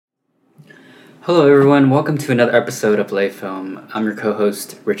Hello, everyone. Welcome to another episode of Lay Film. I'm your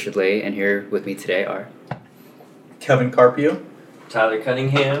co-host Richard Lay, and here with me today are Kevin Carpio, Tyler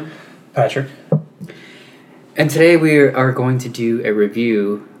Cunningham, Patrick. And today we are going to do a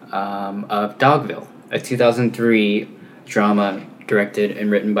review of Dogville, a 2003 drama directed and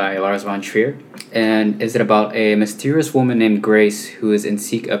written by Lars von Trier. And is it about a mysterious woman named Grace who is in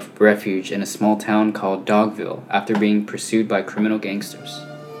seek of refuge in a small town called Dogville after being pursued by criminal gangsters.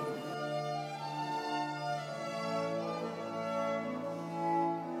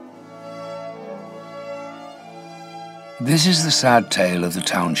 This is the sad tale of the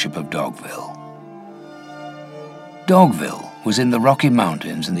township of Dogville. Dogville was in the Rocky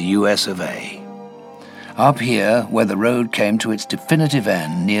Mountains in the US of A. Up here, where the road came to its definitive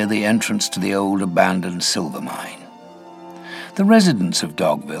end near the entrance to the old abandoned silver mine. The residents of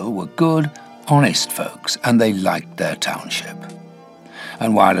Dogville were good, honest folks, and they liked their township.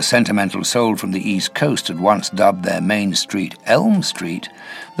 And while a sentimental soul from the East Coast had once dubbed their main street Elm Street,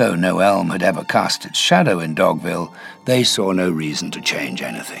 though no elm had ever cast its shadow in Dogville, they saw no reason to change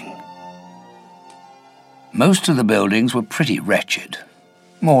anything. Most of the buildings were pretty wretched,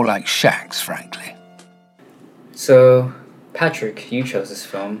 more like shacks, frankly. So, Patrick, you chose this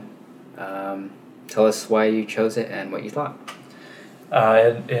film. Tell us why you chose it and what you thought.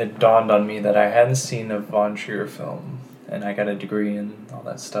 It dawned on me that I hadn't seen a Von Trier film, and I got a degree and all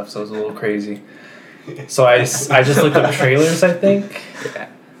that stuff, so it was a little crazy. So I just looked up trailers, I think. Yeah.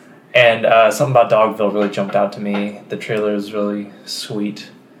 And something about Dogville really jumped out to me. The trailer is really sweet.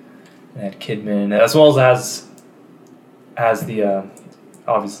 It had Kidman, as well as the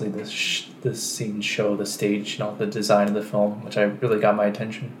obviously the scene show, the stage, the design of the film, which I really got my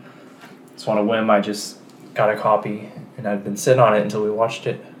attention. So on a whim, I just got a copy, and I'd been sitting on it until we watched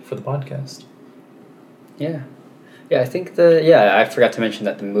it for the podcast. Yeah. Yeah, I think I forgot to mention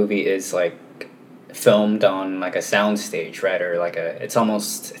that the movie is like filmed on like a sound stage, right? Or like it's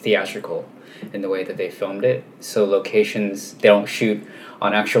almost theatrical in the way that they filmed it. So locations, they don't shoot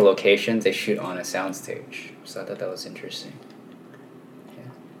on actual locations, they shoot on a sound stage. So I thought that was interesting.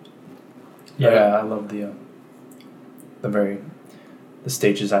 Yeah, I love the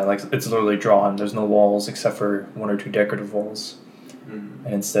stage design. Like, it's literally drawn. There's no walls except for one or two decorative walls. And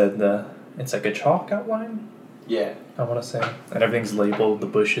instead it's like a chalk outline. Yeah. I want to say. And everything's labeled, the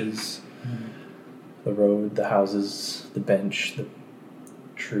bushes, the road, the houses, the bench, the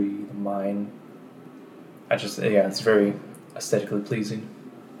tree, the mine. It's very aesthetically pleasing.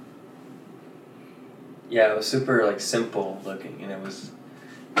 Yeah, it was super simple looking, and it was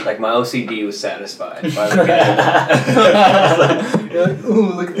my OCD was satisfied by looking at it. You're like,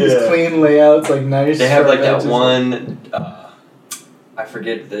 ooh, look at these clean layouts, nice. They have that one. I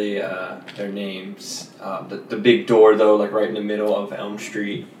forget their names. The big door though, right in the middle of Elm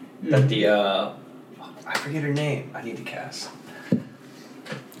Street. That the I forget her name. I need to cast.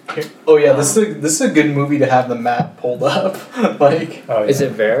 Oh yeah, this is a good movie to have the map pulled up. Is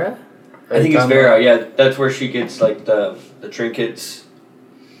it Vera? I think it's Vera. Yeah, that's where she gets the trinkets.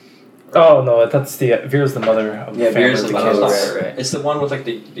 Oh no, that's Vera's the mother of the family. Vera's the mother. Right. It's the one with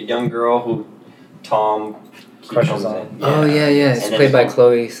the young girl who Tom crushes on. Yeah. Oh yeah. It's played by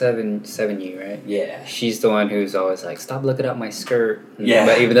Chloe Sevigny, right? Yeah. She's the one who's always like, "Stop looking at my skirt." Yeah.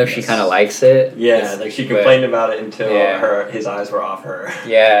 But even though she kind of likes it. Yeah, she complained about it until his eyes were off her.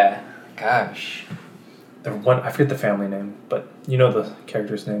 Yeah. Gosh. The one, I forget the family name, but you know the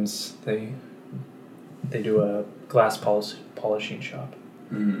characters' names. They do a glass polishing shop.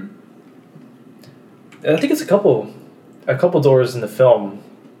 Mm-hmm. I think it's a couple doors in the film.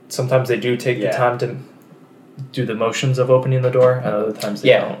 Sometimes they do take the time to do the motions of opening the door, and other times they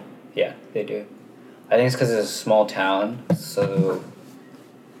don't. Yeah, they do. I think it's because it's a small town, so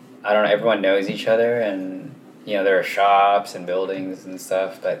I don't know. Everyone knows each other, and there are shops and buildings and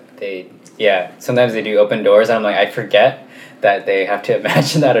stuff. But sometimes they do open doors, and I'm like, I forget that they have to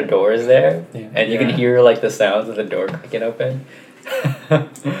imagine that a door is there, and you can hear the sounds of the door cracking open.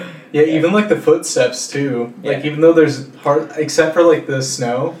 Yeah, even the footsteps too. Even though there's except for the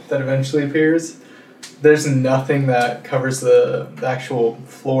snow that eventually appears, there's nothing that covers the actual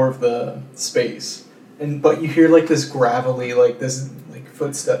floor of the space. But you hear this gravelly, this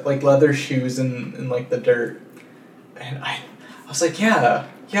footstep, leather shoes in the dirt. And I was like, yeah,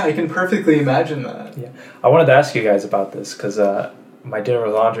 I can perfectly imagine that. Yeah, I wanted to ask you guys about this because My Dinner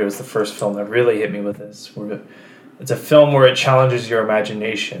with Andre was the first film that really hit me with this. It's a film where it challenges your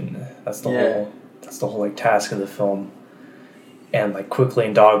imagination. That's the whole task of the film. And quickly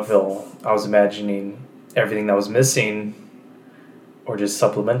in Dogville, I was imagining everything that was missing, or just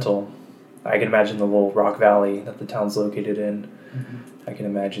supplemental. I can imagine the little rock valley that the town's located in. I can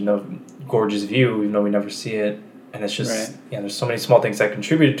imagine the gorgeous view, even though we never see it. And it's just, Right. there's so many small things that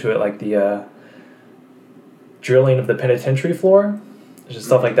contributed to it, like the drilling of the penitentiary floor. There's just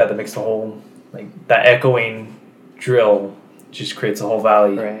stuff like that makes the whole, like, that echoing drill just creates a whole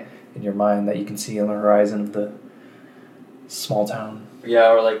valley Right. in your mind that you can see on the horizon of the small town.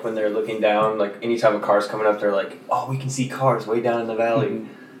 Yeah, or like when they're looking down, like anytime a car's coming up, they're like, "Oh, we can see cars way down in the valley." Mhm.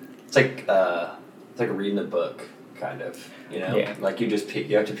 It's like reading a book, kind of. You know, Yeah. like you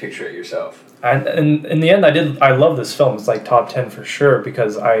have to picture it yourself. And in the end, I love this film. It's like top 10 for sure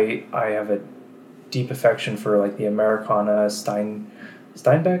because I have a deep affection for like the Americana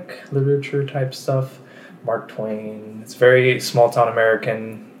Steinbeck literature type stuff. Mark Twain. It's very small town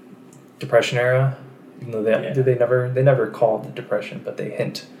American Depression era. Even though they never call it the Depression, but they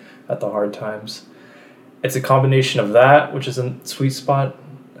hint at the hard times. It's a combination of that, which is a sweet spot,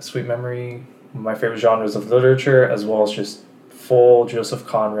 a sweet memory, my favorite genres of literature, as well as just full Joseph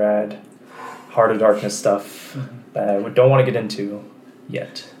Conrad, Heart of Darkness stuff that I don't want to get into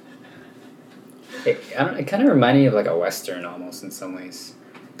yet. It kind of reminded me of like a Western almost in some ways.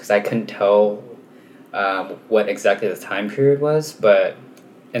 Because I couldn't tell what exactly the time period was, but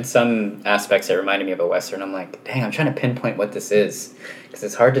in some aspects it reminded me of a Western. I'm like, dang, I'm trying to pinpoint what this is. Because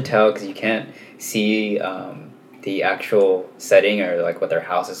it's hard to tell because you can't see the actual setting or like what their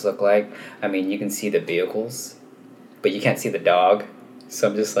houses look like. I mean, you can see the vehicles, but you can't see the dog. So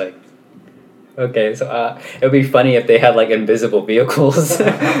I'm just like, okay, so it would be funny if they had like invisible vehicles. You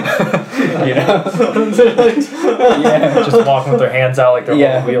know? Yeah, just walking with their hands out like they're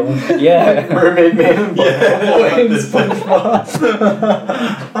on a wheel. Yeah. Mermaid Man. Yeah. And SpongeBob.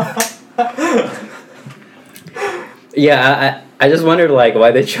 Yeah, I just wondered like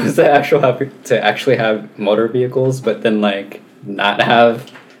why they chose to actually have motor vehicles, but then like not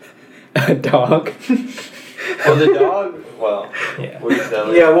have a dog. Well, the dog. Well, Yeah. what is that?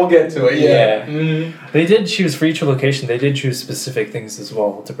 Like? Yeah, we'll get to it. Yeah. Yeah. Mhm. They did choose for each location. They did choose specific things as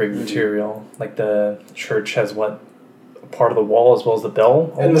well to bring material. Like the church has what part of the wall as well as the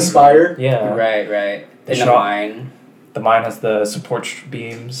bell. And the spire. Yeah. Right. The In the shop- mine. The mine has the support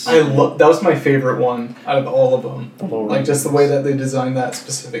beams. That was my favorite one out of all of them. The lower Like just the beams. way that they designed that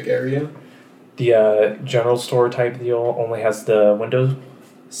specific area. The general store type deal only has the window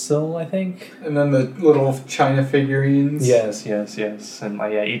sill, I think. And then the little China figurines. Yes. And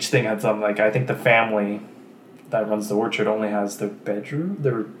each thing had some, like, I think the family that runs the orchard only has the bedroom.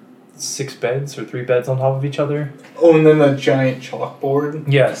 There were 6 beds or 3 beds on top of each other. Oh, and then the giant chalkboard.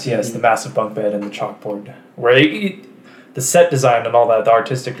 Yes, the massive bunk bed and the chalkboard. Where the set design and all that, the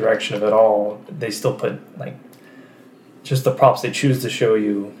artistic direction of it all, they still put, like, just the props they choose to show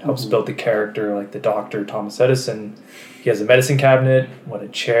you helps build the character, like the doctor, Thomas Edison. He has a medicine cabinet, a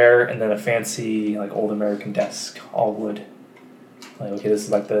chair, and then a fancy, like, old American desk, all wood. Like, okay, this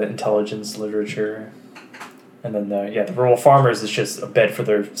is like the intelligence literature. And then the rural farmers is just a bed for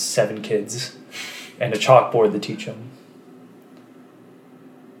their 7 kids and a chalkboard to teach them.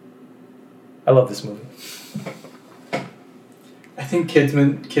 I love this movie. I think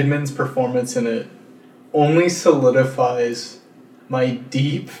Kidman's performance in it only solidifies my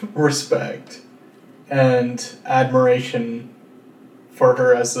deep respect and admiration for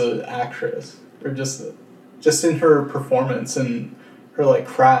her as an actress, or just in her performance and her like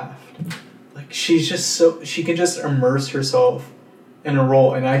craft. Like she's just she can just immerse herself in a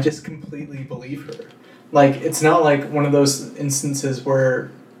role, and I just completely believe her. Like it's not like one of those instances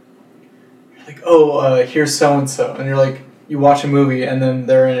where you're like, oh, here's so and so, and you're like, you watch a movie and then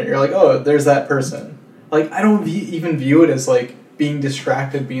they're in it. You're like, oh, there's that person. Like I don't even view it as like being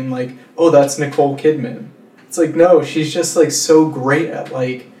distracted, being like, oh, that's Nicole Kidman. It's like no, she's just like so great at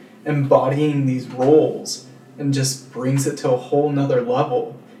like embodying these roles and just brings it to a whole nother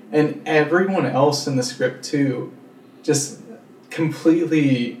level. And everyone else in the script too, just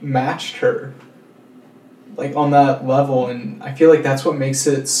completely matched her, like on that level. And I feel like that's what makes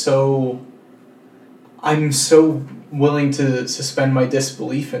it so. I'm so willing to suspend my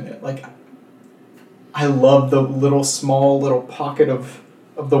disbelief in it. Like, I love the small little pocket of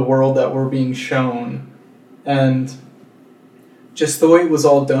the world that we're being shown, and just the way it was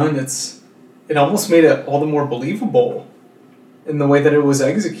all done. It almost made it all the more believable in the way that it was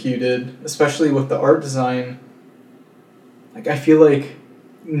executed, especially with the art design. Like, I feel like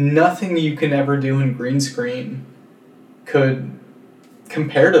nothing you can ever do in green screen could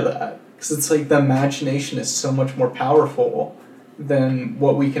compare to that. Because it's like the imagination is so much more powerful than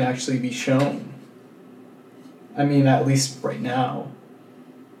what we can actually be shown. I mean, at least right now.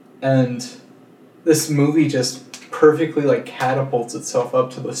 And this movie just perfectly like catapults itself up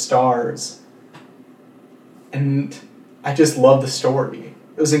to the stars. And I just love the story.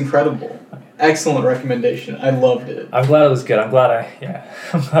 It was incredible. Excellent recommendation. I loved it. I'm glad it was good. I'm glad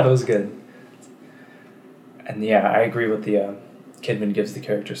it was good. And yeah, I agree with the Kidman gives the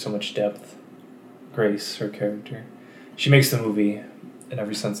character so much depth. Grace, her character, she makes the movie in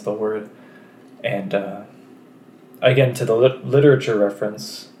every sense of the word. And again, to the literature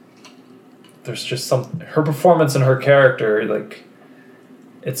reference, there's just her performance and her character, like,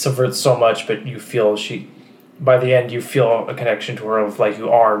 it subverts so much, but you feel by the end you feel a connection to her of like you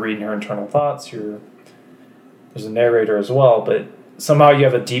are reading her internal thoughts. There's a narrator as well, but somehow you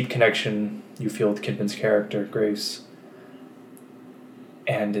have a deep connection you feel with Kidman's character, Grace.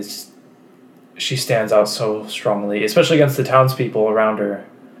 And she stands out so strongly, especially against the townspeople around her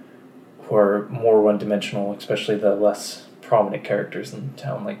who are more one-dimensional, especially the less prominent characters in the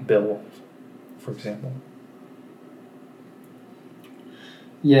town, like Bill, for example.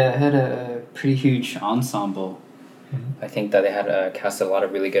 Yeah, it had a pretty huge ensemble. I think that they had casted a lot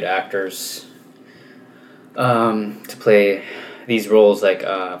of really good actors to play these roles, like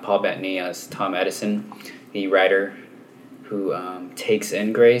Paul Bettany as Tom Edison, the writer who takes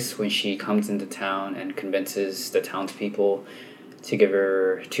in Grace when she comes into town and convinces the townspeople to give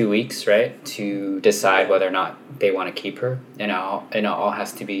her 2 weeks, right, to decide whether or not they want to keep her, and it all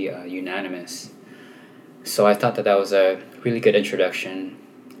has to be unanimous. So I thought that was a really good introduction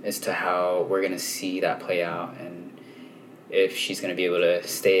as to how we're going to see that play out and if she's going to be able to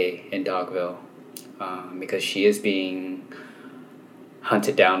stay in Dogville, because she is being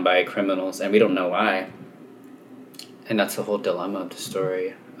hunted down by criminals and we don't know why. And that's the whole dilemma of the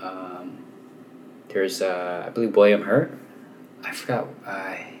story. There's, I believe, William Hurt. I forgot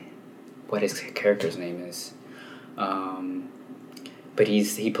what his character's name is. But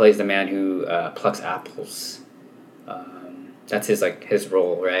he plays the man who plucks apples. That's his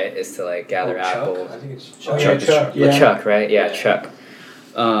role, right? Is to like gather apples. Chuck? I think it's Chuck. Chuck. Yeah. Chuck, right? Yeah, Chuck.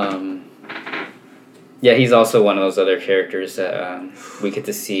 Yeah, he's also one of those other characters that we get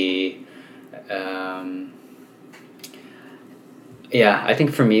to see. Yeah, I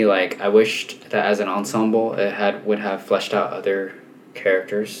think for me, like, I wished that as an ensemble it would have fleshed out other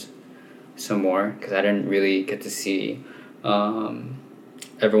characters some more, because I didn't really get to see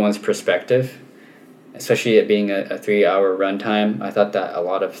everyone's perspective, especially it being a 3-hour runtime. I thought that a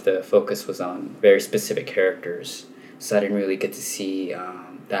lot of the focus was on very specific characters, so I didn't really get to see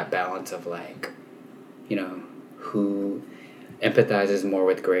that balance of, like, you know, who empathizes more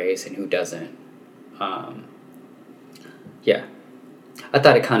with Grace and who doesn't. Yeah. I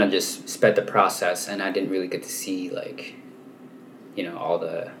thought it kind of just sped the process, and I didn't really get to see, like, you know, all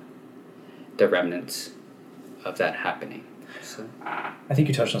the remnants of that happening. So I think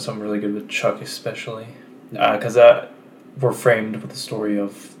you touched on something really good with Chuck, especially, because we're framed with the story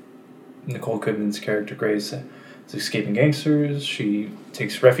of Nicole Kidman's character Grace as escaping gangsters. She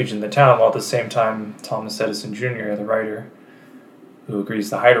takes refuge in the town, while at the same time Thomas Edison Jr., the writer, who agrees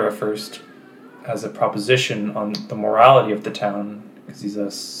to hide her at first, has a proposition on the morality of the town, because he's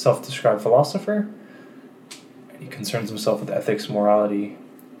a self-described philosopher. He concerns himself with ethics, morality,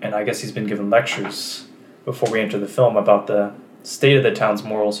 and I guess he's been given lectures before we enter the film about the state of the town's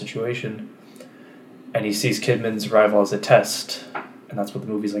moral situation. And he sees Kidman's arrival as a test, and that's what the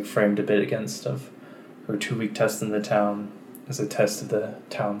movie's like framed a bit against, of her 2-week test in the town as a test of the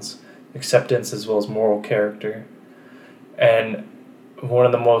town's acceptance as well as moral character. And one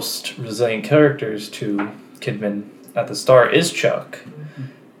of the most resilient characters to Kidman at the start is Chuck,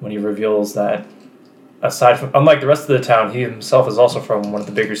 when he reveals that aside from, unlike the rest of the town, he himself is also from one of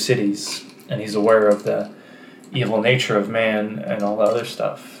the bigger cities, and he's aware of the evil nature of man and all the other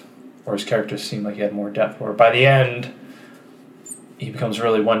stuff, where his character seemed like he had more depth, where by the end he becomes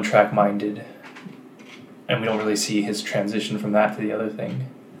really one-track minded, and we don't really see his transition from that to the other thing,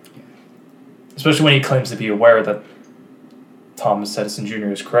 especially when he claims to be aware that Thomas Edison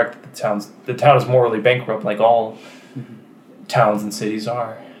Jr. is correct. The town is morally bankrupt, like all towns and cities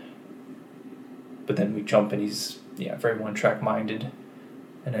are. But then we jump, and he's very one-track minded,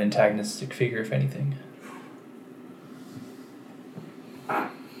 and an antagonistic figure, if anything.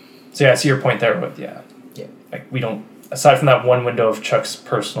 So I see your point there. But like, we don't, aside from that one window of Chuck's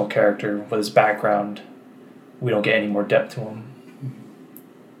personal character with his background, we don't get any more depth to him.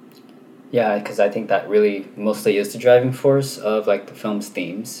 yeah, because I think that really mostly is the driving force of, like, the film's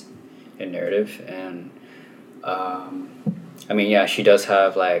themes and narrative. And I mean, yeah, she does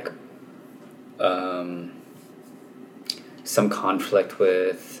have, like, some conflict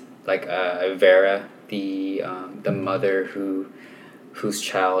with, like, Vera, the mother whose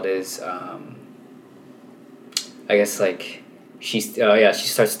child is, I guess, like, she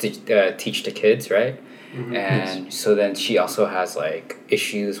starts to teach the kids, right? Mm-hmm. And so then she also has like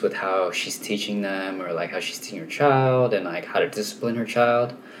issues with how she's teaching them, or like how she's teaching her child, and like how to discipline her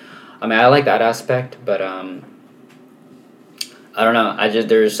child. I mean, I like that aspect, but I don't know.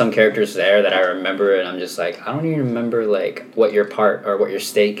 There's some characters there that I remember, and I'm just like, I don't even remember like what your part or what your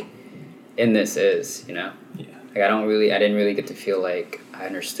stake in this is. You know? Yeah. Like I didn't really get to feel like I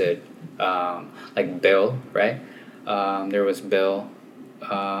understood. Like Bill, right? There was Bill.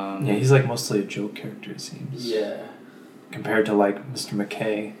 Yeah, he's like mostly a joke character, it seems. Yeah. Compared to like Mr.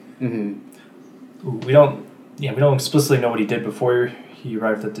 McKay. Mm-hmm. We don't explicitly know what he did before he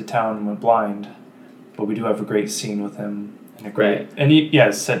arrived at the town and went blind, but we do have a great scene with him. Right. And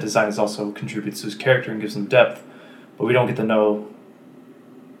his set design is also contributes to his character and gives him depth, but we don't get to know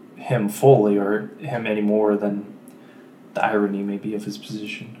him fully or him any more than the irony maybe of his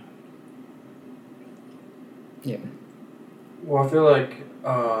position. Yeah. Well, I feel like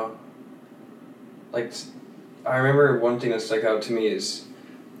I remember one thing that stuck out to me is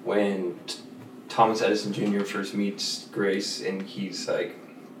when Thomas Edison Jr. first meets Grace, and he's like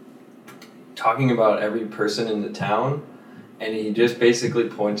talking about every person in the town, and he just basically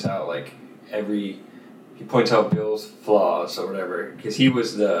points out like he points out Bill's flaws or whatever, because he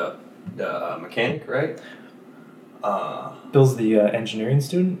was the mechanic, right? Bill's the engineering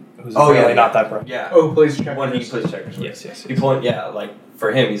student who's Oh, apparently yeah, not that bright. Yeah. Oh, plays checkers. One he plays checkers with. Yes. Like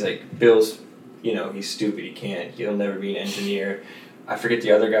for him, he's like, Bill's, he's stupid. He'll never be an engineer. I forget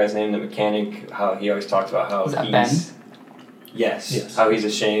the other guy's name, the mechanic. How he always talks about how Was that he's Ben? Yes. How he's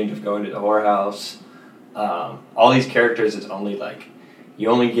ashamed of going to the whorehouse. All these characters is only like, you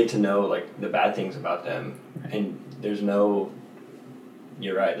only get to know like the bad things about them, and there's no.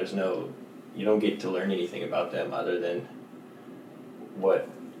 You're right. You don't get to learn anything about them other than what.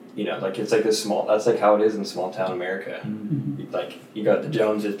 Like it's like this small. That's like how it is in small town America. Mm-hmm. Like you got the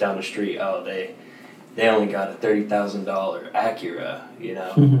Joneses down the street. Oh, they only got a $30,000 Acura.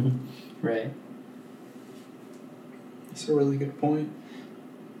 Right. That's a really good point.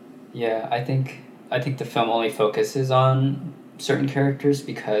 Yeah, I think the film only focuses on certain characters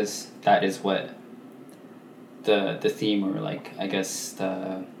because that is what the theme, or like I guess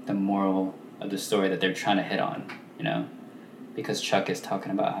the moral of the story that they're trying to hit on. Because Chuck is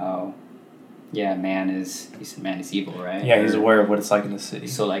talking about how, man is evil, right? Yeah, he's aware of what it's like in the city.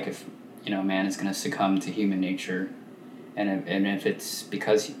 So like if man is gonna succumb to human nature, and if it's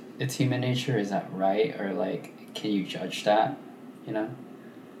because it's human nature, is that right? Or like, can you judge that?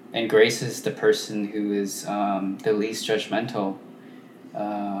 And Grace is the person who is the least judgmental.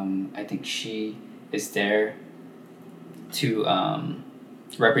 I think she is there to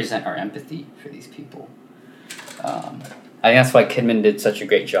represent our empathy for these people. I think that's why Kidman did such a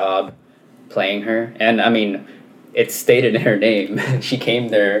great job playing her. And I mean, it's stated in her name. She came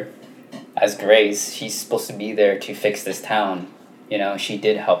there as Grace. She's supposed to be there to fix this town. She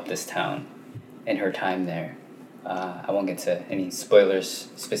did help this town in her time there. I won't get to any spoilers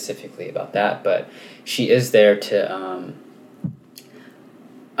specifically about that, but she is there to,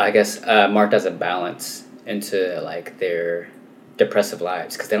 I guess, marked as a balance into like their depressive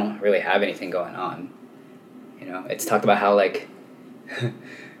lives, because they don't really have anything going on. It's talked about how like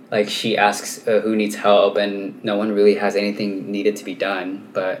like she asks who needs help, and no one really has anything needed to be done,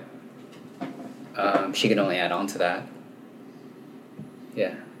 but she can only add on to that.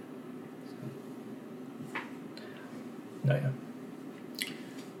 Yeah. No, yeah.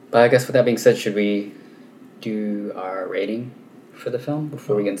 But I guess with that being said, should we do our rating for the film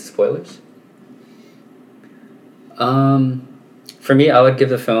before we get into spoilers? For me, I would give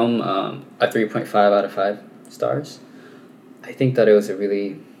the film a 3.5 out of 5 stars. I think that I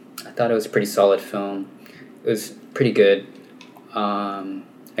thought it was a pretty solid film. It was pretty good. I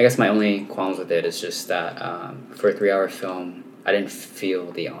guess my only qualms with it is just that for a 3-hour film, I didn't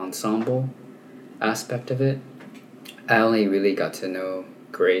feel the ensemble aspect of it. I only really got to know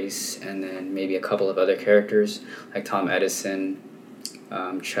Grace and then maybe a couple of other characters like Tom Edison,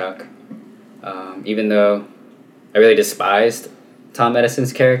 Chuck. Even though I really despised Tom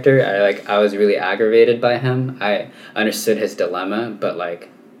Edison's character, I was really aggravated by him. I understood his dilemma, but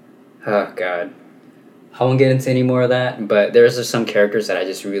oh god, I won't get into any more of that. But there's just some characters that I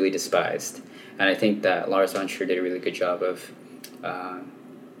just really despised, and I think that Lars von Trier did a really good job of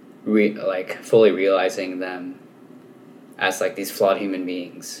fully realizing them as like these flawed human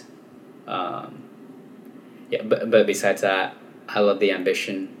beings. But besides that, I love the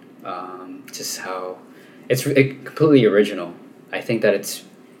ambition, just how it's completely original. I think that it's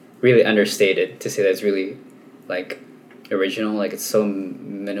really understated to say that it's really original. It's so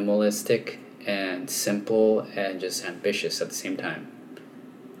minimalistic and simple and just ambitious at the same time.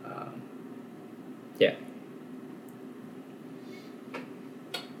 Yeah.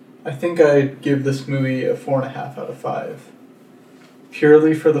 I think I'd give this movie a 4.5 out of 5.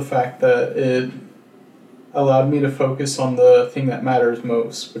 Purely for the fact that it allowed me to focus on the thing that matters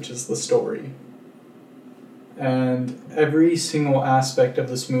most, which is the story. And every single aspect of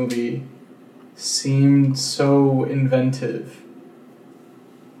this movie seemed so inventive.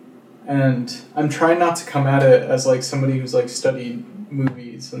 And I'm trying not to come at it as like somebody who's like studied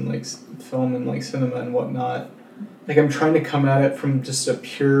movies and like film and like cinema and whatnot. Like I'm trying to come at it from just a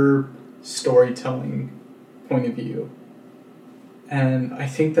pure storytelling point of view. And I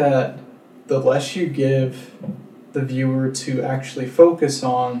think that the less you give the viewer to actually focus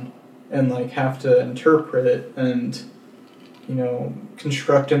on and like have to interpret and, you know,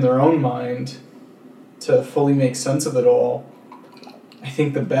 construct in their own mind to fully make sense of it all, I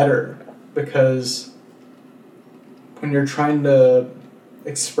think the better. Because when you're trying to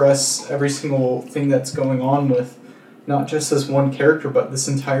express every single thing that's going on with not just this one character but this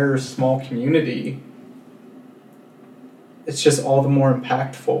entire small community, it's just all the more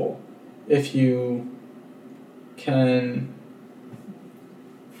impactful if you can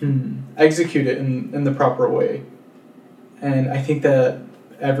execute it in the proper way. And I think that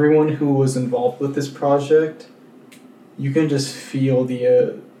everyone who was involved with this project, you can just feel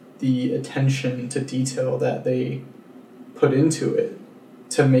the attention to detail that they put into it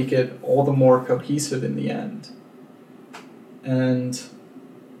to make it all the more cohesive in the end. And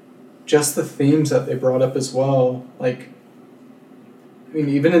just the themes that they brought up as well, like, I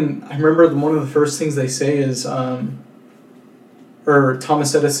mean, I remember one of the first things they say is, or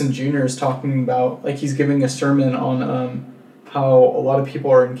Thomas Edison Jr. is talking about, like, he's giving a sermon on how a lot of people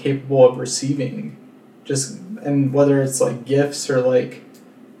are incapable of receiving, and whether it's like gifts or like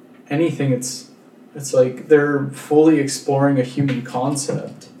anything, it's like they're fully exploring a human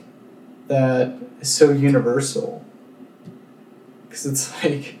concept that is so universal. Because it's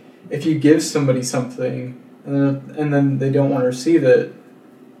like, if you give somebody something and then they don't want to receive it,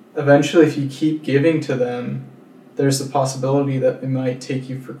 eventually if you keep giving to them, there's the possibility that they might take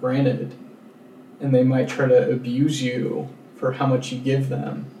you for granted and they might try to abuse you for how much you give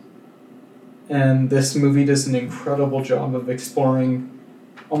them. And this movie does an incredible job of exploring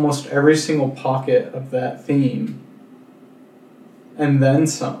almost every single pocket of that theme and then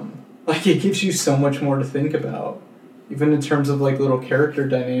some. Like, it gives you so much more to think about, even in terms of like little character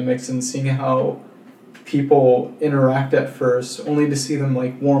dynamics and seeing how people interact at first, only to see them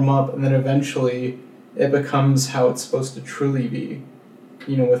like warm up, and then eventually it becomes how it's supposed to truly be,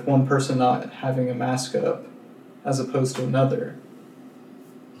 you know, with one person not having a mask up as opposed to another.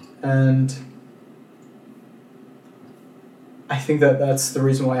 And I think that that's the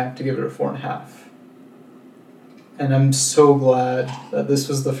reason why I have to give it a 4.5. And I'm so glad that this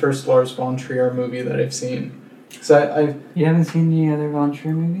was the first Lars von Trier movie that I've seen. You haven't seen any other Von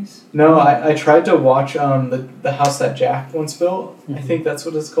Trier movies? No, I tried to watch the House That Jack Once Built. Mm-hmm. I think that's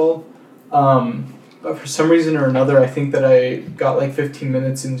what it's called. But for some reason or another, I think that I got like 15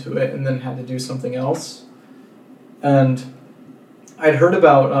 minutes into it and then had to do something else. And I'd heard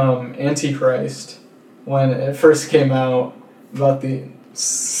about Antichrist when it first came out, about the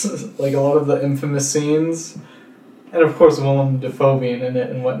like a lot of the infamous scenes, and of course Willem Dafoe being in it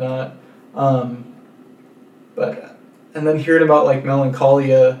and whatnot. And then hearing about like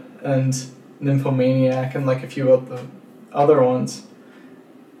Melancholia and Nymphomaniac and like a few of the other ones,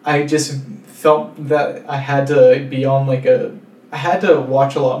 I just felt that I had to be on I had to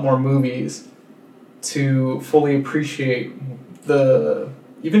watch a lot more movies to fully appreciate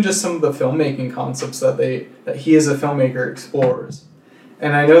even just some of the filmmaking concepts that he as a filmmaker explores.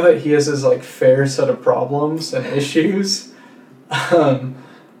 And I know that he has his like fair set of problems and issues,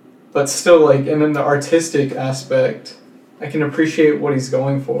 but still, like, and in the artistic aspect, I can appreciate what he's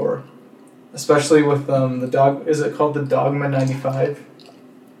going for, especially with is it called the Dogma 95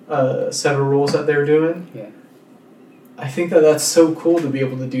 set of rules that they're doing? Yeah. I think that that's so cool to be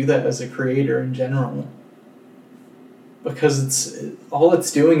able to do that as a creator in general, because all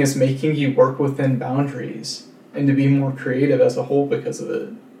it's doing is making you work within boundaries and to be more creative as a whole because of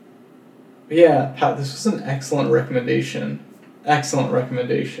it. But yeah, Pat, this was an excellent recommendation. Excellent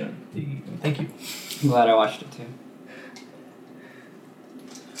recommendation. Thank you. I'm glad I watched it too.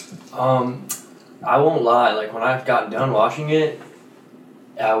 I won't lie, like when I got done watching it,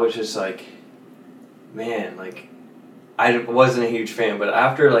 I was just like, man, like, I wasn't a huge fan, but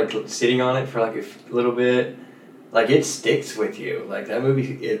after like sitting on it for like a little bit, like it sticks with you. Like that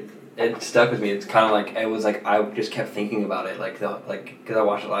movie, it stuck with me. It's kind of like, it was like, I just kept thinking about it, because I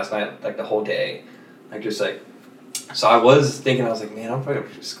watched it last night, like the whole day, so I was thinking, I was like, man, I'm probably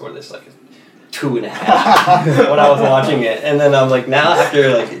gonna score this like 2.5 when I was watching it, and then I'm like, now after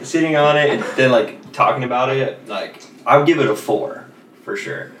like sitting on it and then like talking about it, like I'll give it a 4 for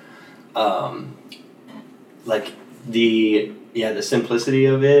sure. Like the simplicity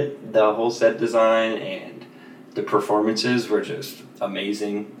of it, the whole set design, and the performances were just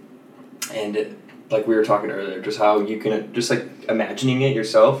amazing, and like we were talking earlier, just how you can just like imagining it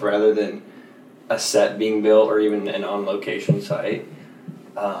yourself rather than a set being built or even an on location site.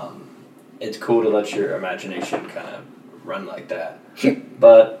 It's cool to let your imagination kind of run like that.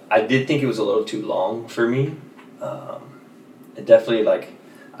 But I did think it was a little too long for me. It definitely like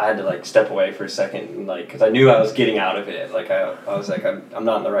I had to like step away for a second and like because I knew I was getting out of it. Like I was like I'm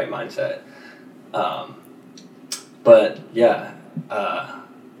not in the right mindset. But yeah,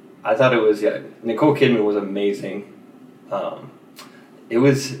 I thought it was Nicole Kidman was amazing. It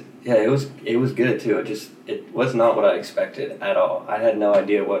was good too. It was not what I expected at all. I had no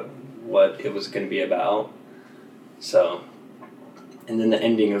idea what it was going to be about. So, and then the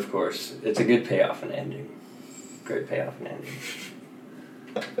ending, of course, it's a good payoff and ending. Great payoff and ending.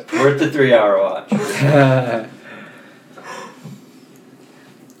 Worth the 3-hour watch.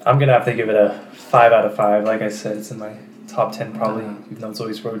 I'm gonna have to give it a 5 out of 5. Like I said, it's in my top 10 probably, even though it's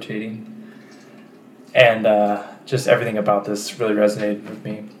always rotating. And just everything about this really resonated with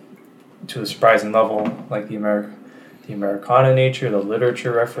me to a surprising level, like the Americana nature, the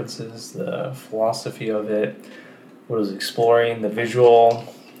literature references, the philosophy of it, what it was exploring, the visual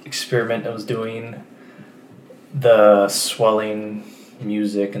experiment it was doing, the swelling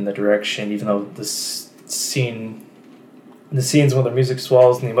music and the direction, even though the scenes when the music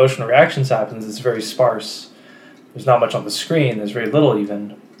swells and the emotional reactions happens, it's very sparse. There's not much on the screen, there's very little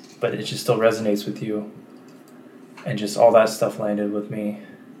even, but it just still resonates with you. And just all that stuff landed with me.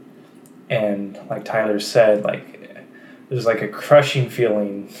 And like Tyler said, like there's like a crushing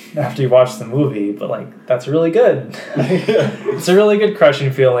feeling after you watch the movie, but like that's really good. It's a really good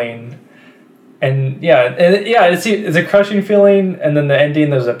crushing feeling. And it's a crushing feeling, and then the ending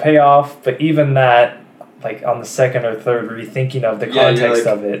there's a payoff, but even that, like on the second or third rethinking of the context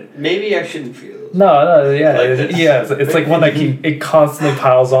of it. Maybe I shouldn't feel this. It's like one that it constantly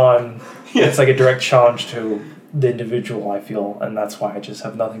piles on. Yeah. It's like a direct challenge to the individual, I feel, and that's why I just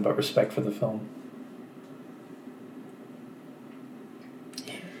have nothing but respect for the film.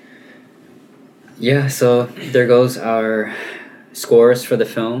 Yeah, so there goes our scores for the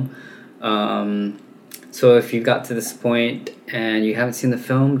film. So if you got to this point and you haven't seen the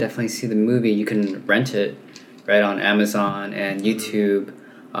film, definitely see the movie. You can rent it right on Amazon and YouTube.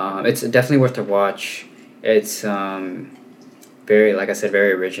 It's definitely worth a watch. It's very, like I said,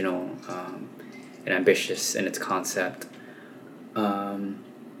 very original and ambitious in its concept.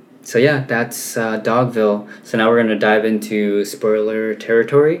 So yeah, that's Dogville. So now we're going to dive into spoiler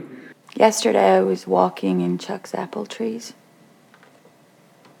territory. Yesterday I was walking in Chuck's apple trees.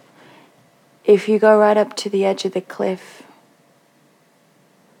 If you go right up to the edge of the cliff,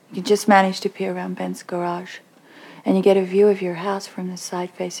 you just manage to peer around Ben's garage, and you get a view of your house from the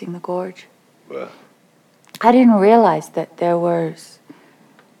side facing the gorge. Well. I didn't realize that there was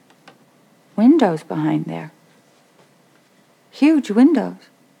windows behind there. Huge windows.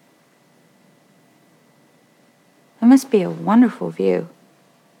 It must be a wonderful view.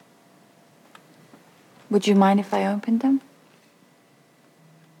 Would you mind if I opened them?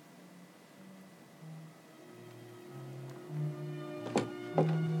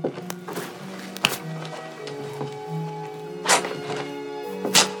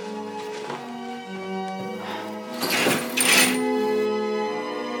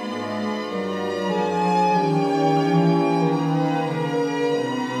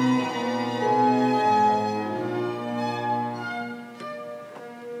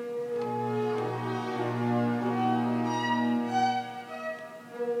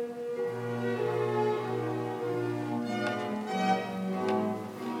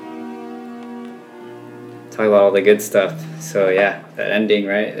 Talk about all the good stuff. So yeah, that ending,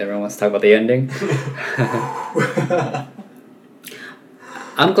 right? Everyone wants to talk about the ending.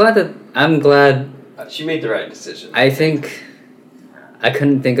 I'm glad she made the right decision. I think I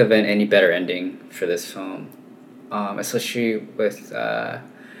couldn't think of any better ending for this film, especially with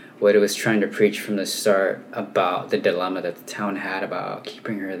what it was trying to preach from the start about the dilemma that the town had about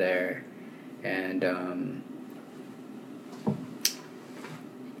keeping her there, and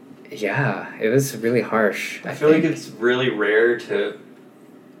yeah, it was really harsh. I feel like it's really rare to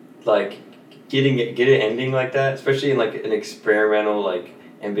like get an ending like that, especially in like an experimental, like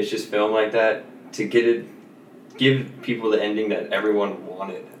ambitious film like that, to give people the ending that everyone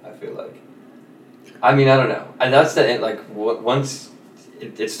wanted. I feel like. I mean, I don't know, and that's the end. Like once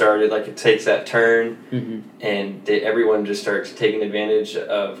it started, like, it takes that turn, Mm-hmm. and everyone just starts taking advantage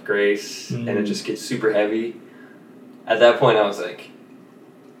of Grace, and it just gets super heavy. At that point, I was like,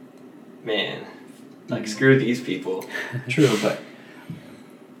 man, like, screw these people. True, but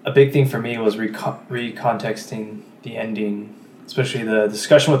a big thing for me was recontexting the ending, especially the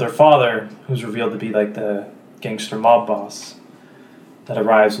discussion with her father, who's revealed to be like the gangster mob boss that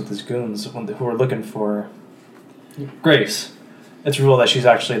arrives with his goons who are looking for Grace. It's revealed that she's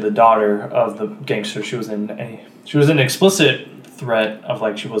actually the daughter of the gangster. She was an explicit threat of,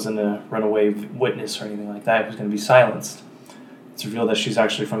 like, she wasn't a runaway witness or anything like that who's going to be silenced. It's revealed that she's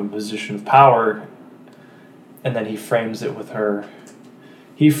actually from a position of power, and then he frames it with her.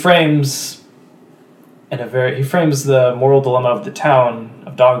 He frames the moral dilemma of the town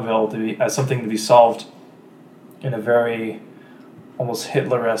of Dogville as something to be solved in a very almost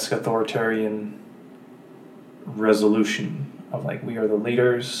Hitler-esque authoritarian resolution of, like, we are the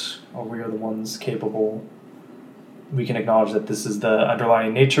leaders, or we are the ones capable. We can acknowledge that this is the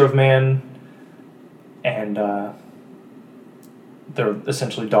underlying nature of man, and they're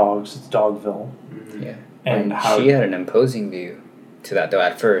essentially dogs. It's Dogville. Yeah. And how she had an imposing view to that, though,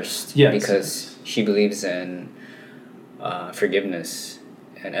 at first. Yes, because she believes in forgiveness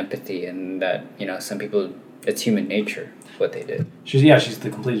and empathy, and that, you know, some people, it's human nature what they did. She's the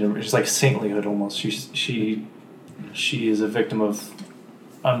complete. She's like saintlyhood almost. She is a victim of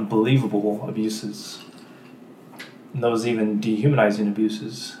unbelievable abuses. And those even dehumanizing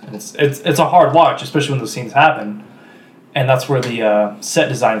abuses, and it's a hard watch, especially when those scenes happen. And that's where the set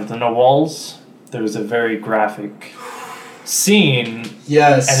design with the no walls. There's a very graphic scene.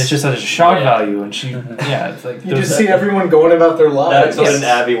 Yes. And it's just at a shock value, and it's like you just see everyone going about their lives. That's when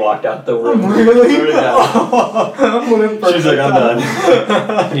Abby walked out the room. Really? She's like, I'm done.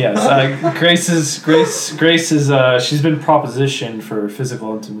 Yes, Grace is she's been propositioned for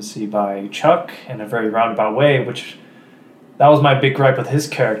physical intimacy by Chuck in a very roundabout way, which that was my big gripe with his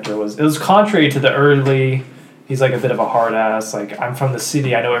character. It was contrary to the early. He's like a bit of a hard ass. Like, I'm from the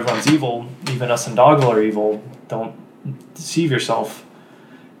city. I know everyone's evil. Even us in Dogville are evil. Don't deceive yourself.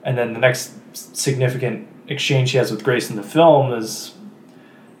 And then the next significant exchange he has with Grace in the film is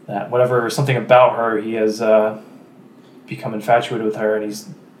that something about her, he has become infatuated with her, and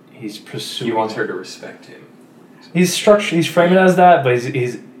he's pursuing. He wants her to respect him. He's framing it as that, but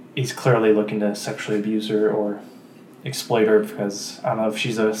he's clearly looking to sexually abuse her or exploit her, because I don't know if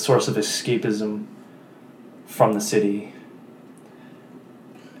she's a source of escapism from the city.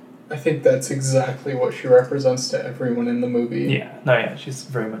 I think that's exactly what she represents to everyone in the movie. Yeah, she's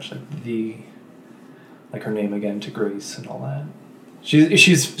very much like her name again, to Grace and all that.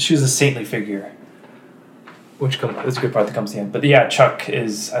 She's a saintly figure, which is a good part that comes to the end. But yeah, Chuck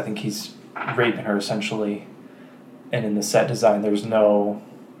I think he's raping her essentially, and in the set design there's no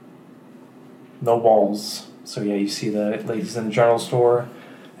walls. So yeah, you see the ladies in the general store,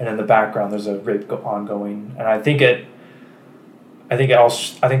 and in the background there's a rape ongoing, and I think that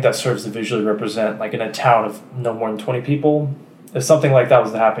serves to visually represent, like, in a town of no more than 20 people, if something like that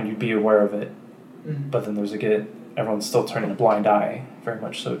was to happen, you'd be aware of it. Mm-hmm. But then everyone's still turning a blind eye, very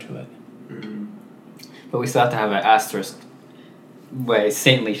much so, to it. Mm-hmm. But we still have to have an asterisk by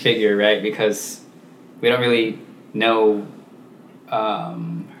saintly figure, right? Because we don't really know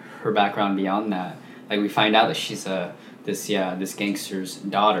her background beyond that. Like, we find out that she's this gangster's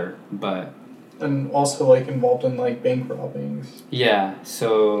daughter, but... And also, like, involved in, like, bank robbings. Yeah,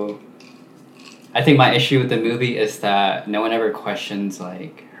 so I think my issue with the movie is that no one ever questions,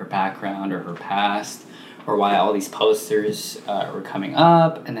 like, her background or her past, or why all these posters were coming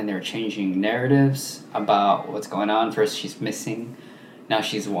up, and then they were changing narratives about what's going on. First she's missing, now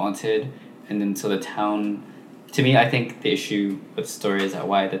she's wanted, and then so the town... To me, I think the issue with the story is that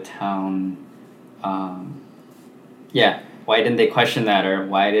why the town... why didn't they question that, or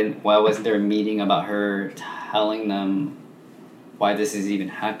why wasn't there a meeting about her telling them why this is even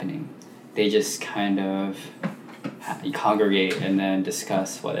happening? They just kind of congregate and then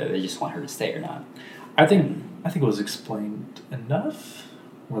discuss whether they just want her to stay or not. I think it was explained enough.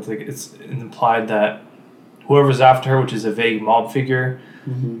 It's implied that whoever's after her, which is a vague mob figure,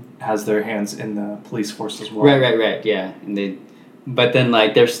 has their hands in the police force as well. Right. Yeah, but then,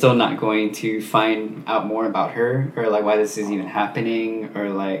 like, they're still not going to find out more about her, or, like, why this is even happening, or,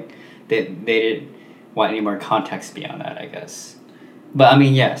 like, they didn't want any more context beyond that, I guess. But, I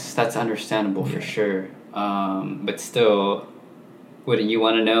mean, yes, that's understandable for sure. But still, wouldn't you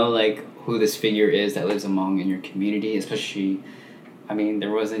want to know, like, who this figure is that lives among in your community? Especially, I mean,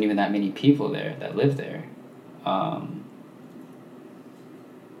 there wasn't even that many people there that lived there.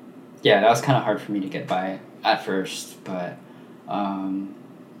 That was kind of hard for me to get by at first, but...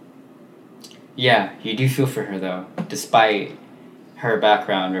 Yeah, you do feel for her though. Despite her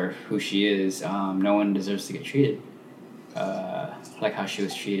background or who she is, no one deserves to get treated like how she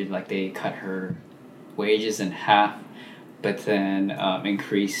was treated. Like they cut her wages in half, but then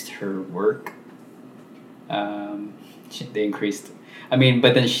increased her work. They increased. I mean,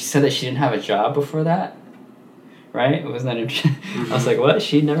 but then she said that she didn't have a job before that. Right? Wasn't that? I was like, what?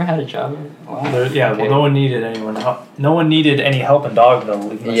 She never had a job. Wow. Yeah. Okay. Well, no one needed anyone. No one needed any help in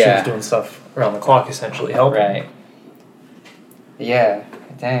Dogville. Even though she was doing stuff around the clock, essentially helping. Right. Yeah.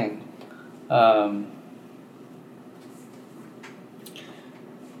 Dang. I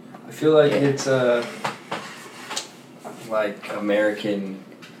feel like it's like American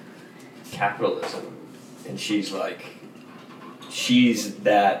capitalism, and she's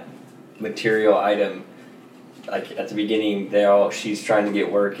that material item. Like at the beginning, she's trying to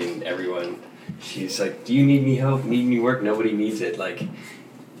get work, and she's like, "Do you need any help? Need any work? Nobody needs it." Like,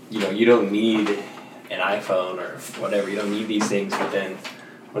 you don't need an iPhone or whatever. You don't need these things. But then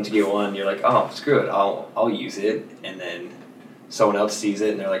once you get one, you're like, "Oh, screw it. I'll use it." And then someone else sees it,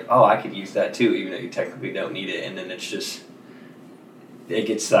 and they're like, "Oh, I could use that too," even though you technically don't need it. And then it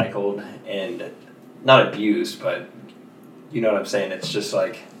gets cycled and not abused, but you know what I'm saying. It's just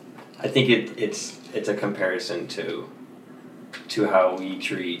like, I think it's a comparison to how we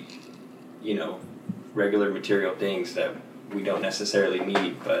treat, regular material things that we don't necessarily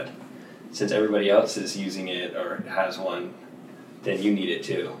need, but since everybody else is using it or has one, then you need it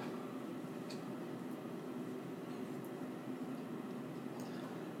too.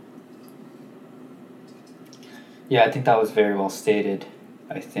 Yeah, I think that was very well stated.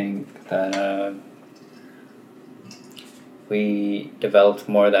 I think that we developed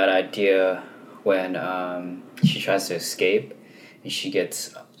more of that idea when she tries to escape, and she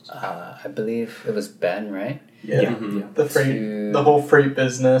gets, I believe it was Ben, right? Yeah. Mm-hmm. The whole freight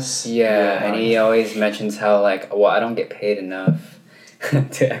business. Yeah, and he always mentions how I don't get paid enough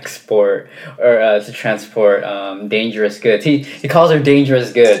to export or to transport dangerous goods. He calls her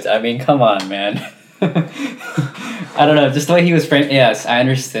dangerous goods. I mean, come on, man. I don't know, just the way he was framed. Yes, I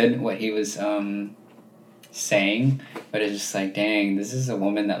understood what he was saying, but it's just like, dang, this is a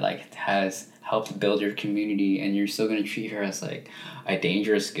woman that has helped build your community, and you're still gonna treat her as a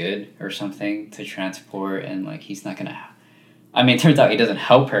dangerous good or something to transport, and he's not gonna. I mean, it turns out he doesn't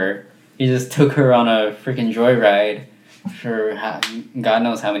help her. He just took her on a freaking joyride for God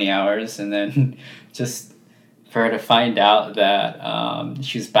knows how many hours, and then just for her to find out that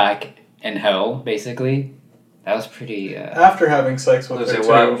she's back in hell, basically. That was pretty. After having sex with her, too.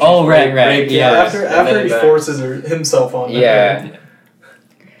 Oh, right. Yeah. After he forces himself on her. Yeah.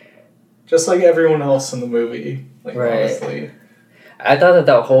 Just like everyone else in the movie. Right. Honestly. I thought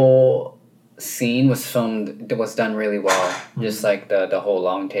that whole scene was done really well. Mm-hmm. Just like the whole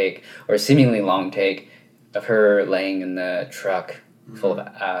long take, or seemingly long take, of her laying in the truck full of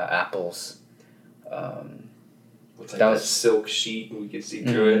apples. With that was silk sheet, and we could see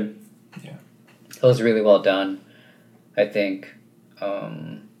through it. Yeah. It was really well done, I think.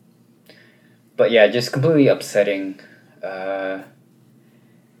 But yeah, just completely upsetting. But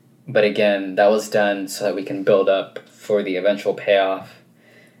again, that was done so that we can build up for the eventual payoff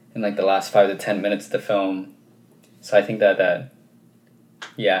in the last 5 to 10 minutes of the film. So I think that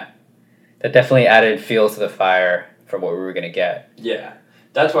definitely added fuel to the fire for what we were going to get. Yeah.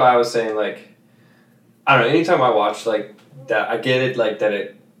 That's why I was saying, I don't know, anytime I watch, that, I get it, that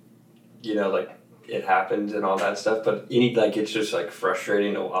it, it happens and all that stuff, but it's just,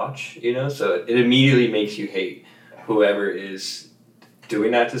 frustrating to watch, so it immediately makes you hate whoever is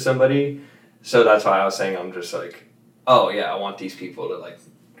doing that to somebody. So that's why I was saying, I'm just oh, yeah, I want these people to,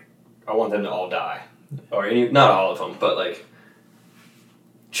 I want them to all die. Or not all of them, but,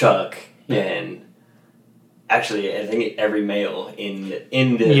 Chuck and... Actually, I think every male in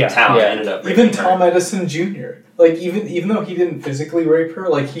the town ended up raping even Tom Edison Jr. Even though he didn't physically rape her,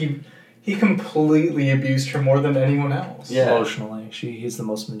 he completely abused her more than anyone else. Yeah. Emotionally, he's the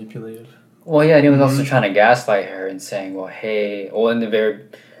most manipulative. Well, yeah, and he was also trying to gaslight her and saying, in the very,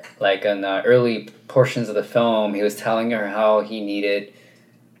 in the early portions of the film, he was telling her how he needed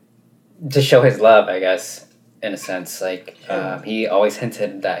to show his love, I guess, in a sense. He always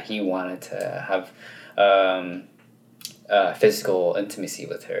hinted that he wanted to have physical intimacy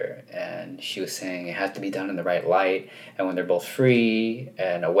with her, and she was saying it has to be done in the right light, and when they're both free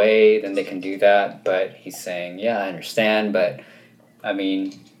and away, then they can do that. But he's saying, yeah, I understand, but I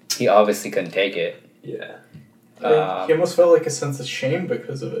mean, he obviously couldn't take it. Yeah. He almost felt a sense of shame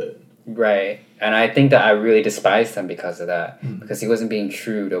because of it. Right, and I think that I really despised him because of that, because he wasn't being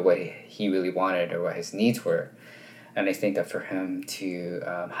true to what he really wanted or what his needs were. And I think that for him to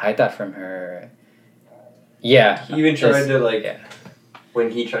hide that from her, yeah. He even tried to, like, yeah. when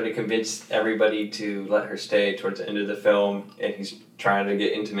he tried to convince everybody to let her stay towards the end of the film, and he's trying to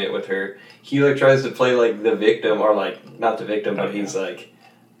get intimate with her, he, like, tries to play, like, the victim, or, like, not the victim, but he's like,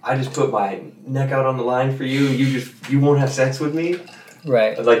 I just put my neck out on the line for you, and you won't have sex with me?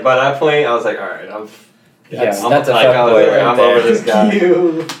 Right. Like, by that point, I was like, alright, I'm That's a like, fuckboy right I'm there. over this guy.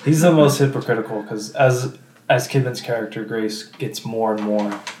 He's the most hypocritical because as Kidman's character, Grace, gets more and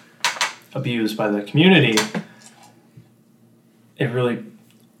more abused by the community, it really,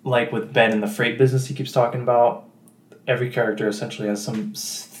 like with Ben in the freight business he keeps talking about, every character essentially has some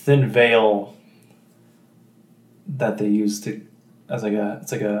thin veil that they use to, as like a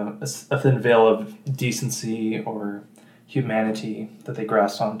thin veil of decency or humanity that they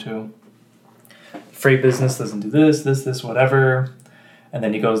grasp onto. Freight business doesn't do this, whatever. And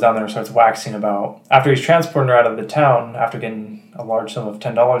then he goes down there and starts waxing about, after he's transporting her out of the town, after getting a large sum of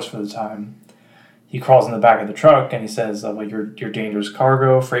 $10 for the time, he crawls in the back of the truck and he says, well, you're dangerous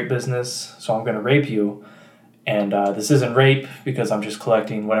cargo, freight business, so I'm going to rape you. And this isn't rape because I'm just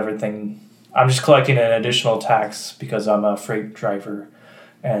collecting I'm just collecting an additional tax because I'm a freight driver.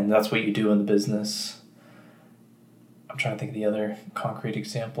 And that's what you do in the business. I'm trying to think of the other concrete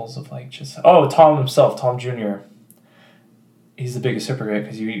examples of like just... Oh, Tom himself, Tom Jr. He's the biggest hypocrite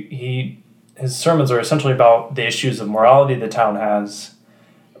because his sermons are essentially about the issues of morality the town has,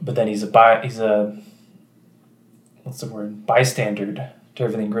 but then he's a what's the word, bystander to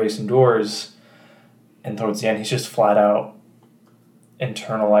everything Grace endures, and towards the end he's just flat out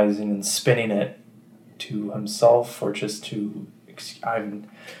internalizing and spinning it to himself or just to... it's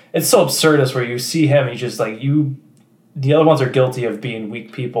so absurdist where you see him, he's just like, the other ones are guilty of being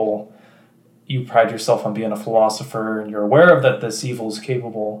weak people. You pride yourself on being a philosopher and you're aware of that this evil is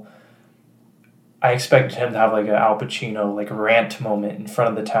capable. I expected him to have like an Al Pacino, like a rant moment in front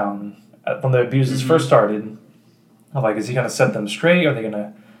of the town when the abuses first started. I'm like, is he going to set them straight?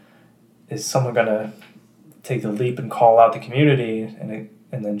 Is someone going to take the leap and call out the community and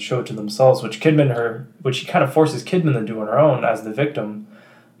then show it to themselves, which he kind of forces Kidman to do on her own as the victim,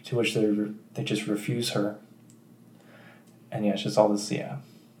 to which they just refuse her. And yeah, it's just all this, yeah.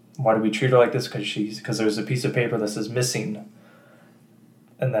 Why do we treat her like this? Because there's a piece of paper that says missing.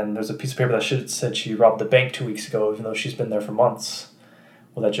 And then there's a piece of paper that said she robbed the bank 2 weeks ago, even though she's been there for months.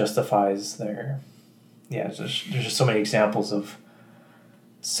 Well, that justifies their... Yeah, there's just so many examples of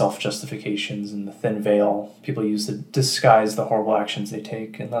self-justifications and the thin veil people use to disguise the horrible actions they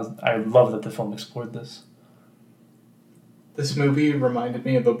take. And I love that the film explored this. This movie reminded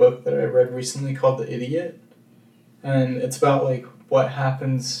me of a book that I read recently called The Idiot. And it's about, like, what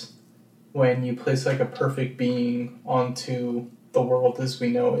happens when you place, like, a perfect being onto the world as we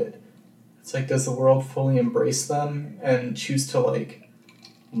know it. It's like, does the world fully embrace them and choose to, like,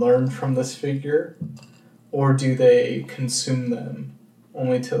 learn from this figure? Or do they consume them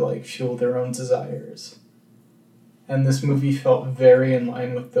only to, like, fuel their own desires? And this movie felt very in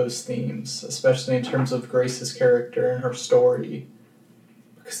line with those themes, especially in terms of Grace's character and her story.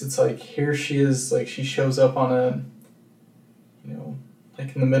 Because it's like, here she is, like, she shows up on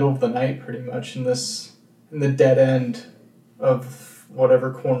like in the middle of the night pretty much in the dead end of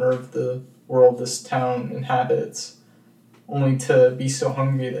whatever corner of the world this town inhabits, only to be so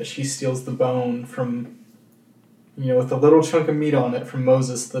hungry that she steals the bone from, with a little chunk of meat on it from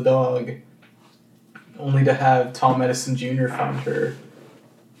Moses the dog, only to have Tom Edison Jr. find her.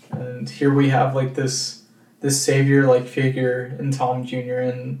 And here we have like this savior-like figure in Tom Jr.,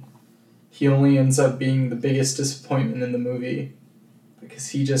 and he only ends up being the biggest disappointment in the movie because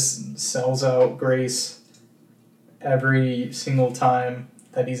he just sells out Grace every single time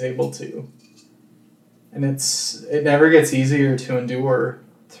that he's able to. And it never gets easier to endure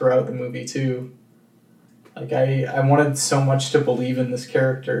throughout the movie too. Like I wanted so much to believe in this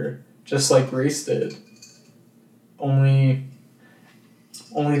character, just like Grace did. Only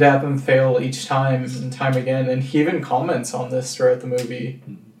to have him fail each time and time again. And he even comments on this throughout the movie.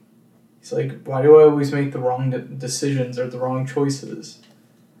 He's like, why do I always make the wrong decisions or the wrong choices?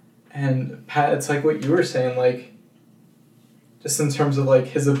 And Pat, it's like what you were saying, like, just in terms of like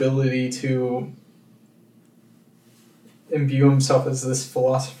his ability to imbue himself as this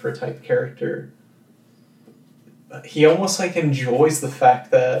philosopher type character. He almost like enjoys the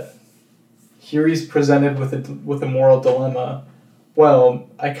fact that here he's presented with a moral dilemma. Well,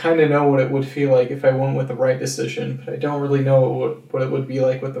 I kind of know what it would feel like if I went with the right decision, but I don't really know what it would be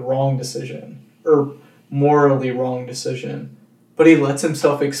like with the wrong decision, or morally wrong decision. But he lets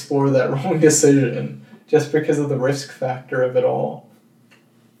himself explore that wrong decision just because of the risk factor of it all.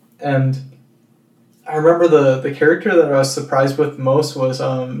 And I remember the character that I was surprised with most was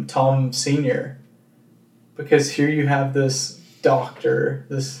Tom Sr. Because here you have this doctor,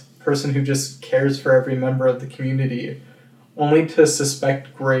 this person who just cares for every member of the community, only to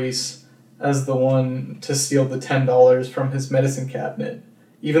suspect Grace as the one to steal the $10 from his medicine cabinet,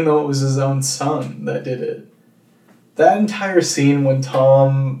 even though it was his own son that did it. That entire scene when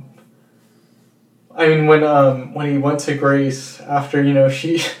when he went to Grace after,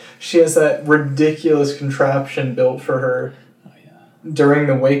 she has that ridiculous contraption built for her during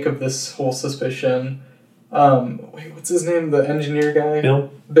the wake of this whole suspicion. What's his name? The engineer guy?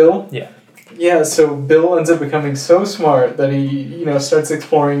 Bill? Yeah. Yeah, so Bill ends up becoming so smart that he, starts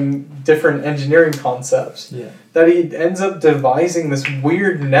exploring different engineering concepts. Yeah. That he ends up devising this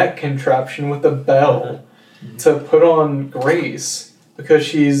weird neck contraption with a bell to put on Grace because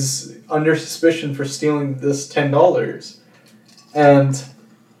she's under suspicion for stealing this $10. And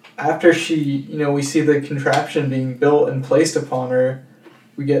after we see the contraption being built and placed upon her,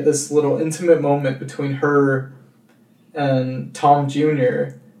 we get this little intimate moment between her and Tom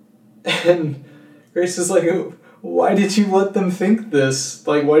Jr., and Grace is like, why did you let them think this?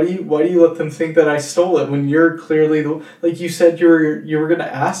 Like, why do you let them think that I stole it when you're clearly like you said you were gonna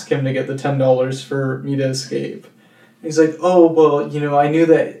ask him to get the $10 for me to escape? And he's like, oh well, I knew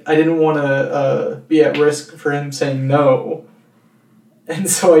that I didn't want to be at risk for him saying no, and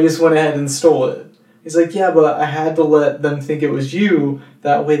so I just went ahead and stole it. He's like, yeah, but I had to let them think it was you.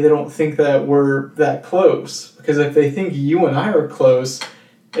 That way they don't think that we're that close. Because if they think you and I are close,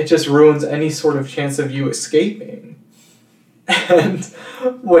 it just ruins any sort of chance of you escaping. And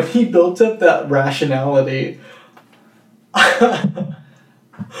when he built up that rationality, I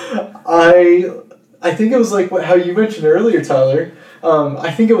think it was like how you mentioned earlier, Tyler.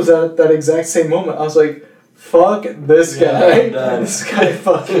 I think it was at that exact same moment. I was like, fuck this guy. This guy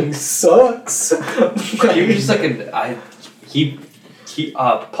fucking sucks. He was just like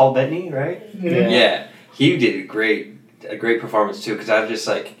Paul Bettany, right? Yeah. He did a great performance too, because I was just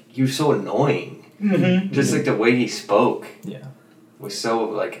like, he was so annoying. Mm-hmm. Just like the way he spoke. Yeah. Was so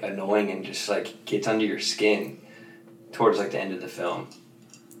like annoying and just like gets under your skin towards like the end of the film.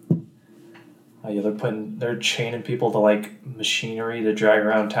 They're chaining people to like machinery to drag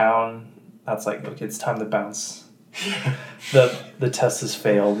around town. That's like, look, it's time to bounce. The test has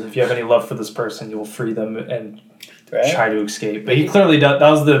failed. If you have any love for this person, you will free them and try to escape. But he clearly does. That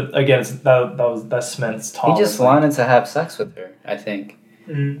was that cements Tom. He just wanted to have sex with her, I think.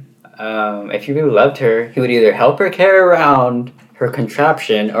 Mm-hmm. If he really loved her, he would either help her carry around her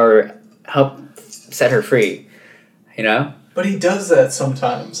contraption or help set her free. But he does that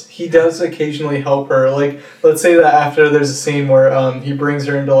sometimes. He does occasionally help her. Like, let's say that after there's a scene where he brings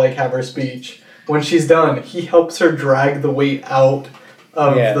her in to like have her speech. When she's done, he helps her drag the weight out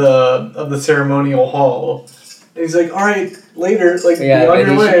of the ceremonial hall. And he's like, all right, later, like, be on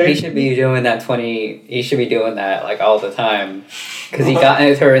your way. He should be doing that he should be doing that, like, all the time. Because he got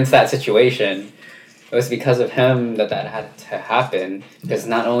her into that situation. It was because of him that had to happen. Because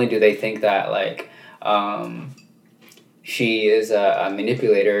not only do they think that, like, she is a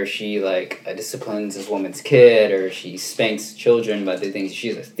manipulator, she, like, disciplines this woman's kid, or she spanks children, but they think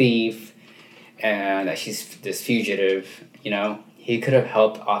she's a thief, and that she's this fugitive, He could have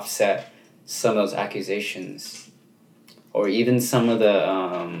helped offset some of those accusations, or even some of the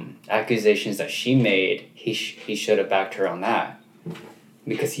accusations that she made. He should have backed her on that,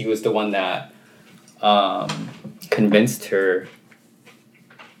 because he was the one that convinced her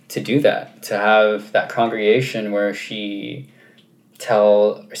to do that, to have that congregation where she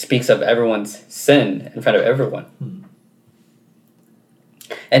speaks of everyone's sin in front of everyone.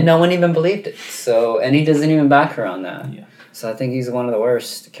 And no one even believed it. And he doesn't even back her on that. Yeah. So I think he's one of the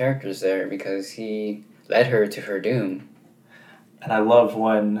worst characters there, because he led her to her doom. And I love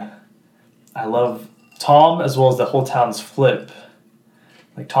Tom as well as the whole town's flip.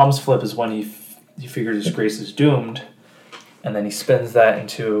 Like, Tom's flip is when he figures his Grace is doomed, and then he spins that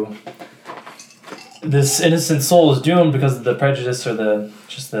into this innocent soul is doomed because of the prejudice or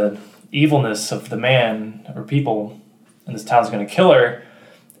the evilness of the man or people, and this town's going to kill her,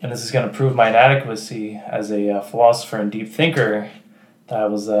 and this is going to prove my inadequacy as a philosopher and deep thinker, that I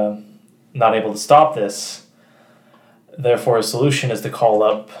was not able to stop this. Therefore, a solution is to call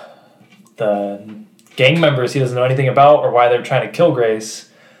up the gang members he doesn't know anything about or why they're trying to kill Grace.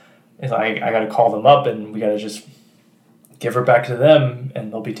 It's like, I got to call them up, and we got to just give her back to them,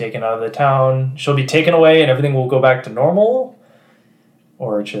 and they'll be taken out of the town. She'll be taken away, and everything will go back to normal.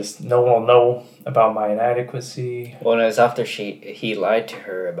 Or just no one will know about my inadequacy. Well, it was after he lied to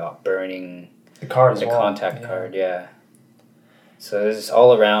her about burning the card, the contact card, yeah. So it's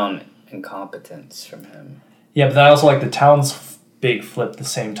all around incompetence from him. Yeah, but then I also like the town's big flip at the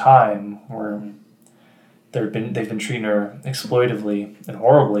same time, where they've been treating her exploitively and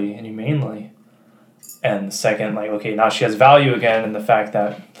horribly and inhumanely. And the second, like, okay, now she has value again, and the fact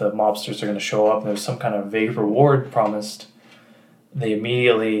that the mobsters are going to show up and there's some kind of vague reward promised, they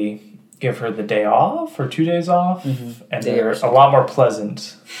immediately give her the day off or 2 days off, and they're a lot more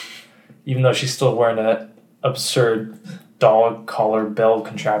pleasant, even though she's still wearing an absurd dog collar bell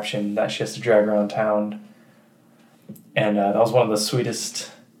contraption that she has to drag around town. And that was one of the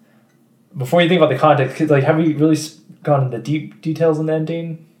sweetest. Before you think about the context, like, have we really gone into deep details in the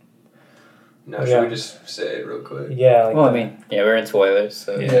ending? No, should we just say it real quick? Yeah. Like well, I mean, yeah, we're in spoilers,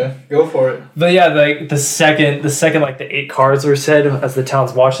 so yeah, go for it. But yeah, like the second like the 8 cars were said as the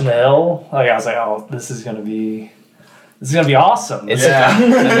town's watching the hill, like I was like, oh, this is gonna be awesome. It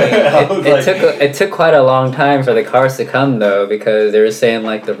took quite a long time for the cars to come though, because they were saying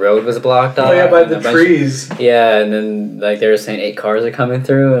like the road was blocked off. Oh yeah, by the trees. Yeah, and then like they were saying 8 cars are coming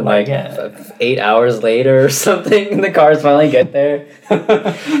through, and like 8 hours later or something, the cars finally get there.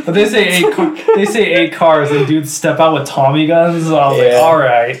 But they say 8 cars, and dudes step out with Tommy guns. So I was like, all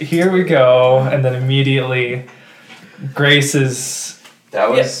right, here we go, and then immediately Grace is. That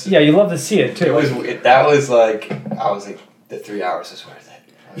was yeah. You love to see it too. That was like I was like the 3 hours is worth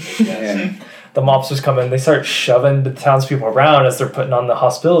it. I was like, yes. The mobsters come in, they start shoving the townspeople around as they're putting on the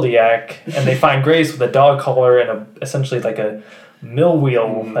Hospitality Act, and they find Grace with a dog collar and essentially like a mill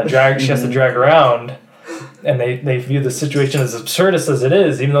wheel that she has to drag around, and they view the situation as absurdist as it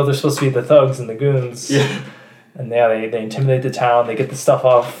is, even though they're supposed to be the thugs and the goons. Yeah. And they intimidate the town, they get the stuff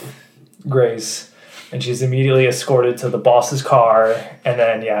off Grace, and she's immediately escorted to the boss's car, and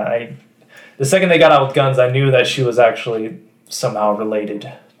then the second they got out with guns, I knew that she was actually somehow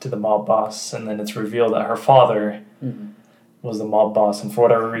related to the mob boss, and then it's revealed that her father was the mob boss, and for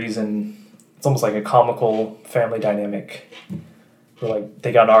whatever reason, it's almost like a comical family dynamic where like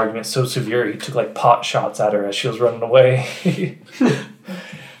they got an argument so severe he took like pot shots at her as she was running away.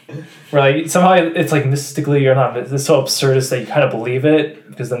 Where like somehow it's like mystically or not, it's so absurdist that you kind of believe it,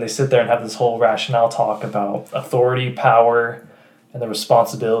 because then they sit there and have this whole rationale talk about authority, power, and the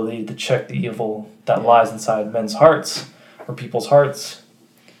responsibility to check the evil that lies inside men's hearts or people's hearts.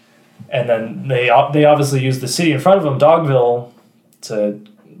 And then they obviously use the city in front of them, Dogville, to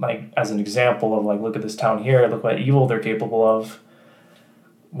like as an example of like, look at this town here, look what evil they're capable of.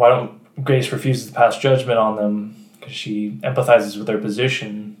 Why don't Grace refuses to pass judgment on them? Because she empathizes with their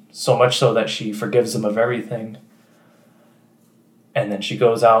position, so much so that she forgives them of everything. And then she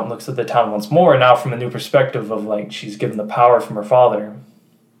goes out and looks at the town once more, now from a new perspective of like she's given the power from her father.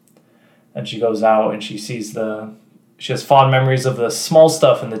 And she goes out and she sees she has fond memories of the small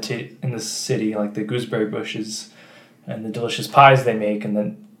stuff in the city, like the gooseberry bushes and the delicious pies they make, and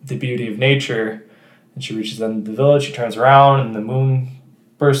then the beauty of nature. And she reaches the end of the village, she turns around, and the moon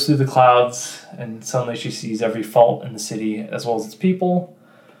bursts through the clouds, and suddenly she sees every fault in the city as well as its people.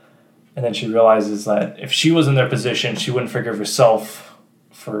 And then she realizes that if she was in their position, she wouldn't forgive herself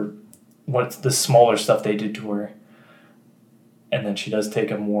for what's the smaller stuff they did to her. And then she does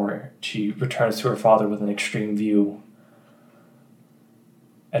she returns to her father with an extreme view,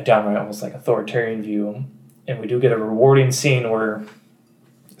 a downright almost like authoritarian view. And we do get a rewarding scene where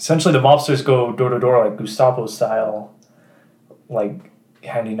essentially the mobsters go door to door like Gestapo style, like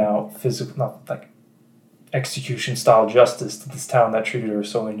handing out physical, not like execution style justice to this town that treated her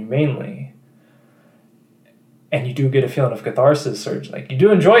so inhumanely. And you do get a feeling of catharsis, or like you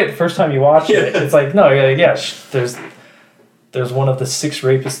do enjoy it the first time you watch it. It's like, no, you're like, there's one of the 6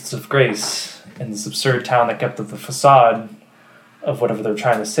 rapists of Grace in this absurd town that kept up the facade of whatever they're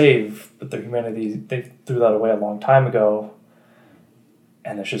trying to save, but their humanity, they threw that away a long time ago.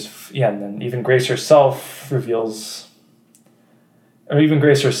 And it's just, and then even Grace herself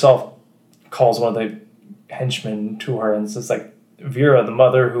calls one of the henchmen to her, and it's like Vera, the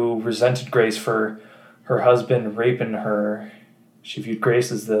mother who resented Grace for her husband raping her. She viewed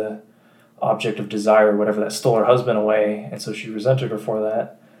Grace as the object of desire, whatever, that stole her husband away, and so she resented her for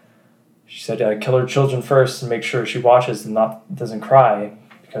that. She said, kill her children first and make sure she watches and doesn't cry,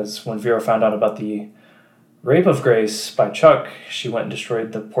 because when Vera found out about the rape of Grace by Chuck, she went and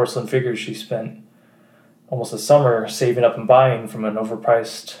destroyed the porcelain figures she spent almost a summer saving up and buying from an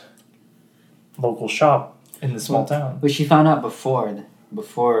overpriced local shop in the small town. But she found out before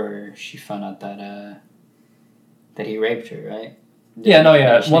she found out that he raped her, right?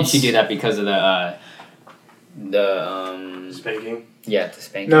 Once she did that because of the spanking. Yeah, the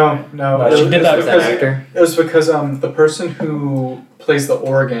spanking. No. She did that as an actor. It was because the person who plays the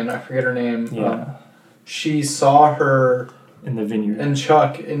organ, I forget her name. Yeah. She saw her in the vineyard. and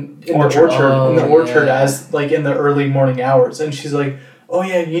Chuck in the Orchard. orchard Yeah. as like in the early morning hours, and she's like, "Oh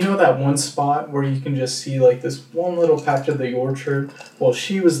yeah, you know that one spot where you can just see like this one little patch of the orchard? Well,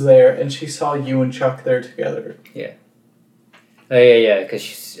 she was there and she saw you and Chuck there together." Oh, yeah,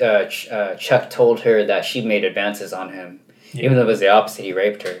 because Chuck told her that she made advances on him. Yeah. Even though it was the opposite, he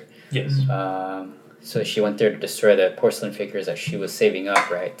raped her. Yes. So she went there to destroy the porcelain figures that she was saving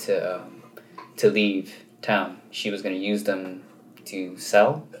up, right, to leave town. She was going to use them to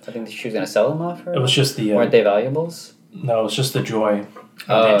sell. I think she was going to sell them off her. It was just the... Weren't they valuables? No, it's just the joy.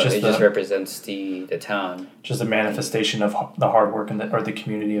 Oh, just it just represents the town. Just a manifestation of the hard work or the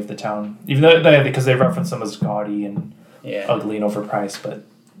community of the town. Even though because they reference them as gaudy and ugly and overpriced, but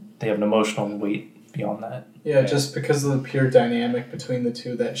they have an emotional weight beyond that. Yeah, just because of the pure dynamic between the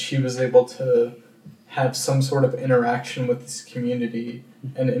two, that she was able to have some sort of interaction with this community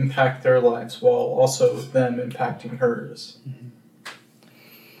and impact their lives while also them impacting hers.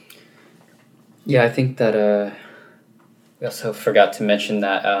 Yeah, I think that we also forgot to mention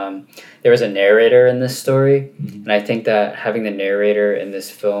that there was a narrator in this story, and I think that having the narrator in this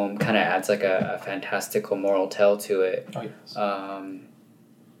film kind of adds like a fantastical moral tale to it. Oh, yes.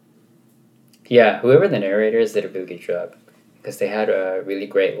 Yeah, whoever the narrator is did a really good job because they had really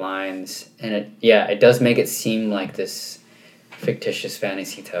great lines, and it does make it seem like this fictitious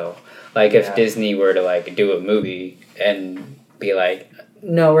fantasy tale. Like if Disney were to like do a movie and be like,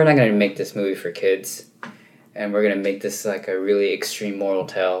 no, we're not going to make this movie for kids, and we're going to make this like a really extreme moral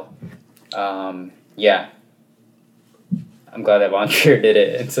tale. Yeah. I'm glad that Von Trier did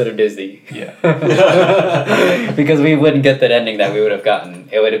it instead of Disney. Yeah. Because we wouldn't get that ending that we would have gotten.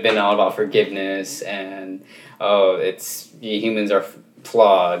 It would have been all about forgiveness and, humans are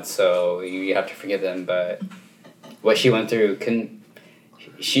flawed, so you have to forgive them. But what she went through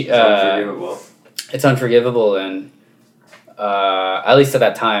it's unforgivable. It's unforgivable, and at least at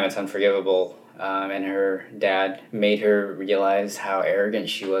that time, it's unforgivable. And her dad made her realize how arrogant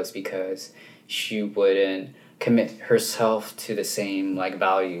she was because she wouldn't commit herself to the same like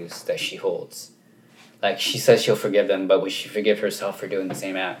values that she holds. Like she says she'll forgive them, but would she forgive herself for doing the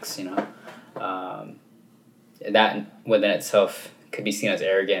same acts? That within itself could be seen as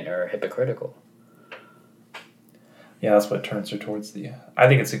arrogant or hypocritical. Yeah, that's what turns her towards the. I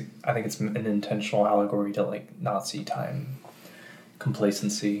think it's an intentional allegory to like Nazi time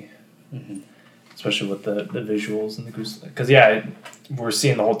complacency, especially with the visuals and the goose. Because we're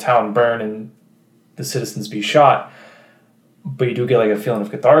seeing the whole town burn and the citizens be shot, but you do get like a feeling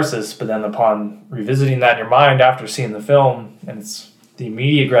of catharsis. But then upon revisiting that in your mind after seeing the film, and it's the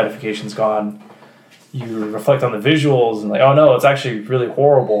immediate gratification's gone, you reflect on the visuals and like, oh no, it's actually really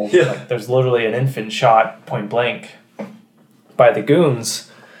horrible. Yeah. Like, there's literally an infant shot point blank by the goons,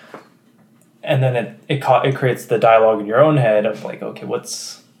 and then it creates the dialogue in your own head of like, okay,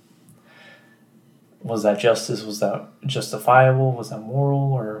 was that justice? Was that justifiable? Was that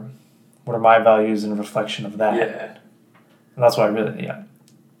moral? Or what are my values in reflection of that? Yeah. And that's why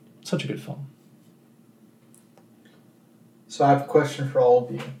such a good film. So I have a question for all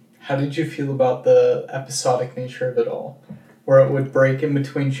of you. How did you feel about the episodic nature of it all? Where it would break in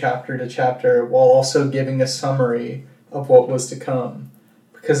between chapter to chapter while also giving a summary of what was to come.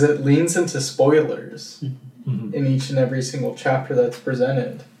 Because it leans into spoilers in each and every single chapter that's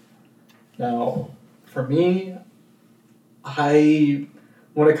presented. Now, for me,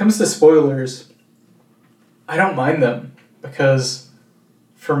 when it comes to spoilers, I don't mind them. Because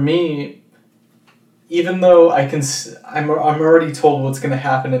for me, even though I'm already told what's going to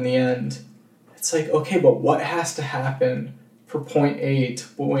happen in the end, it's like, okay, but what has to happen for point A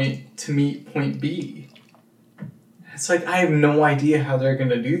to meet point B? It's like, I have no idea how they're going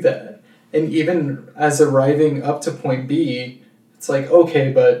to do that. And even as arriving up to point B, it's like,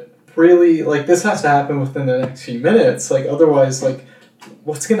 okay, but really, like, this has to happen within the next few minutes. Like, otherwise, like,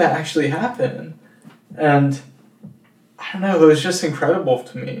 what's going to actually happen? And I don't know, it was just incredible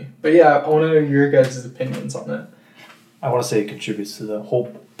to me. But yeah, I want to know your guys' opinions on it. I want to say it contributes to the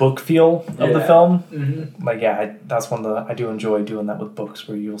whole book feel of the film. Mm-hmm. Like, that's one of I do enjoy doing that with books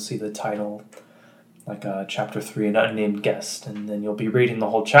where you'll see the title, like chapter 3, an unnamed guest, and then you'll be reading the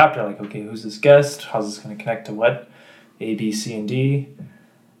whole chapter, like, okay, who's this guest? How's this going to connect to what? A, B, C, and D.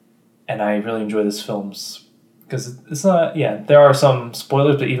 And I really enjoy this film's, because it's not, there are some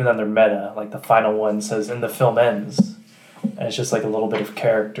spoilers, but even then they're meta. Like the final one says, and the film ends. And it's just like a little bit of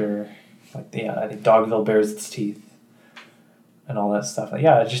character. Like, I think Dogville bares its teeth and all that stuff. Like,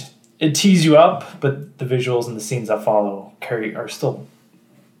 it tees you up, but the visuals and the scenes that follow are still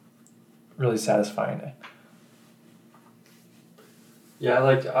really satisfying. Yeah,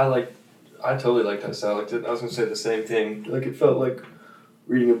 I like I totally liked that style. Like, I was gonna say the same thing. Like, it felt like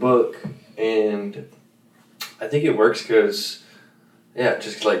reading a book, and I think it works because, yeah,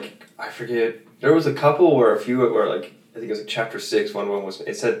 just like I forget. There was a couple or a few where like I think it was like chapter 6. One was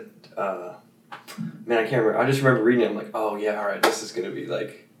it said, man, I can't remember. I just remember reading it. I'm like, oh yeah, all right, this is gonna be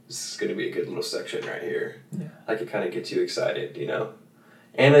a good little section right here. Yeah. Like it kind of gets you excited, you know.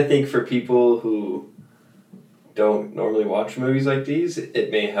 And I think for people who don't normally watch movies like these, it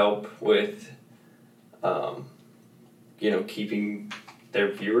may help with, keeping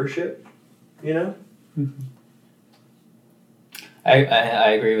their viewership, you know? Mm-hmm.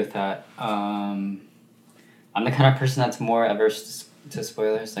 I agree with that. I'm the kind of person that's more averse to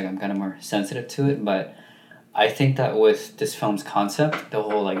spoilers. Like, I'm kind of more sensitive to it, but I think that with this film's concept, the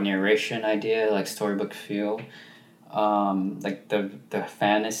whole, like, narration idea, like, storybook feel, like, the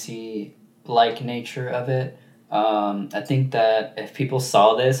fantasy-like nature of it, I think that if people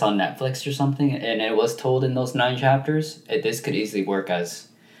saw this on Netflix or something and it was told in those 9 chapters, this could easily work as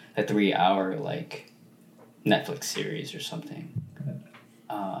a 3-hour like Netflix series or something.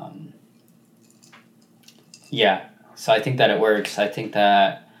 Yeah, so I think that it works. I think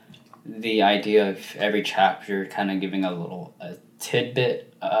that the idea of every chapter kind of giving a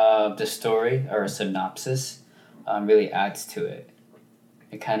tidbit of the story or a synopsis really adds to it.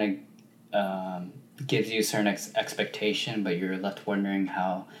 It kind of gives you a certain expectation, but you're left wondering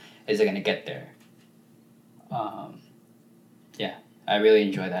how is it going to get there. Yeah, I really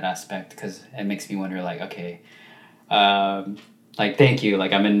enjoy that aspect because it makes me wonder, like, okay, like, thank you,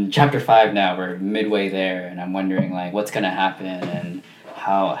 like, I'm in chapter 5 now, we're midway there, and I'm wondering, like, what's going to happen, and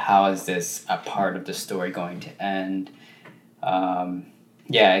how is this a part of the story going to end.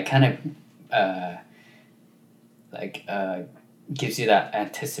 Yeah, it kind of gives you that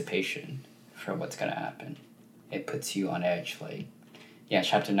anticipation for what's going to happen. It puts you on edge, like, yeah,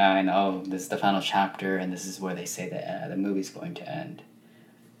 chapter 9, oh, this is the final chapter, and this is where they say that the movie's going to end.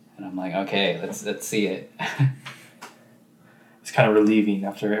 And I'm like, okay, let's see it. It's kind of relieving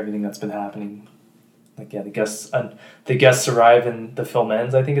after everything that's been happening. Like, yeah, the guests arrive and the film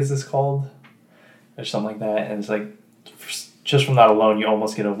ends, I think is this called, or something like that. And it's like, just from that alone, you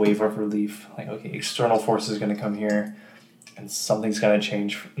almost get a wave of relief. Like, okay, external force is going to come here, and something's going to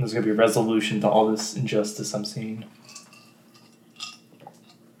change. And there's going to be a resolution to all this injustice I'm seeing.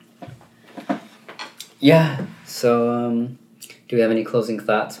 Yeah, so do we have any closing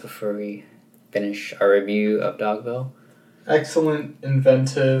thoughts before we finish our review of Dogville? Excellent,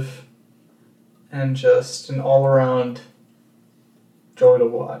 inventive, and just an all-around joy to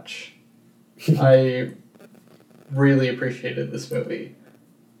watch. I really appreciated this movie.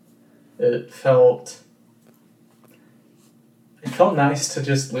 It felt nice to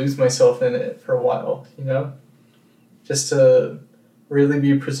just lose myself in it for a while, you know? Just to really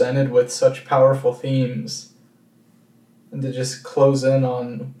be presented with such powerful themes and to just close in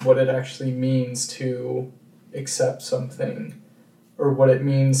on what it actually means to accept something, or what it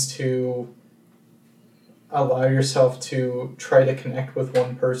means to allow yourself to try to connect with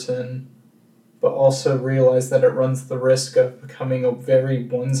one person, but also realize that it runs the risk of becoming a very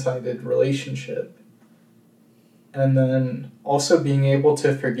one-sided relationship. And then also being able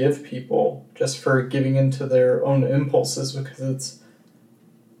to forgive people just for giving into their own impulses because it's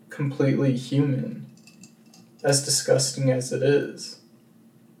completely human, as disgusting as it is.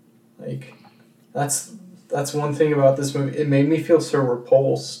 Like, that's one thing about this movie. It made me feel so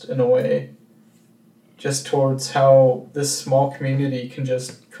repulsed in a way, just towards how this small community can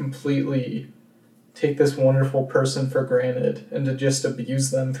just completely take this wonderful person for granted and to just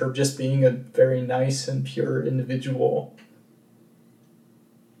abuse them for just being a very nice and pure individual.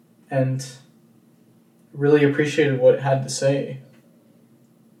 And really appreciated what it had to say.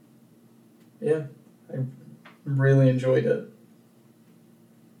 Yeah, I really enjoyed it.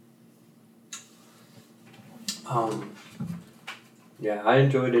 Yeah, I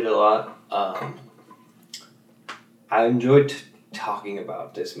enjoyed it a lot. I enjoyed talking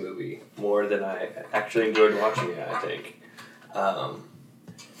about this movie more than I actually enjoyed watching it, I think.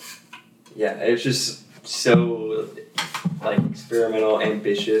 Yeah, it's just so, like, experimental,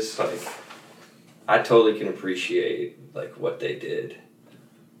 ambitious. Like, I totally can appreciate, like, what they did.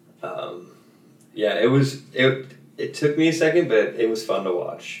 Yeah, it took me a second, but it was fun to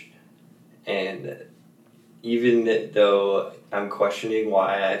watch. And even though I'm questioning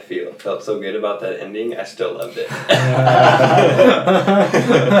why I felt so good about that ending, I still loved it.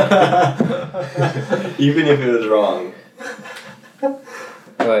 Even if it was wrong.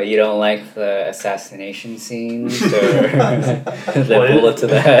 What, you don't like the assassination scenes or the bullet to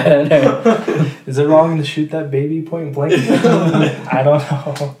the head? Is it wrong to shoot that baby point blank? I don't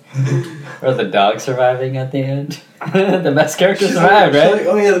know. Or the dog surviving at the end? The best character survived, right? Like,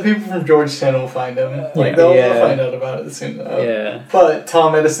 oh yeah, the people from Georgetown will find him. Like they'll find out about it soon enough. Yeah. But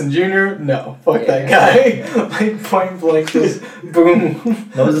Tom Edison Jr., no, fuck that guy. Like point blank, just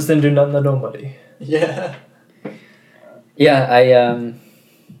boom. Moses didn't do nothing to nobody. Yeah. Yeah,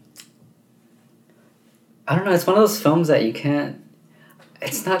 I don't know, it's one of those films that you can't,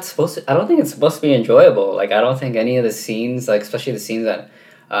 it's not supposed to, I don't think it's supposed to be enjoyable. Like, I don't think any of the scenes, like, especially the scenes that,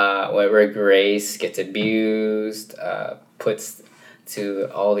 where Grace gets abused, puts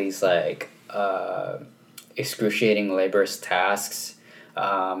to all these, like, excruciating laborious tasks,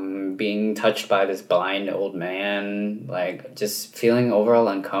 being touched by this blind old man, like, just feeling overall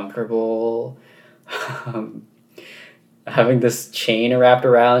uncomfortable, having this chain wrapped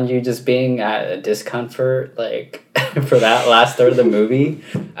around you, just being at a discomfort, like, for that last third of the movie.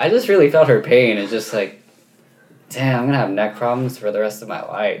 I just really felt her pain. It's just like, damn, I'm gonna have neck problems for the rest of my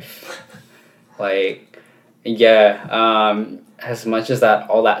life. Like, yeah, as much as that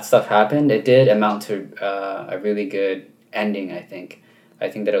all that stuff happened, it did amount to a really good ending, I think. I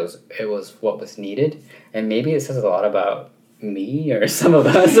think that it was what was needed. And maybe it says a lot about me or some of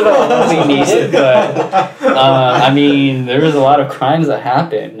us about what we needed, but I mean, there was a lot of crimes that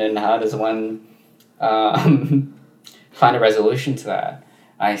happened, and how does one find a resolution to that?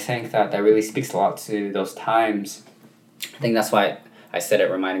 I think that really speaks a lot to those times. I think that's why I said it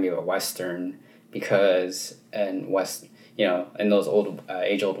reminded me of a Western, because in those old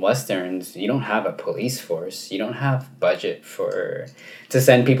age-old Westerns, you don't have a police force, you don't have budget to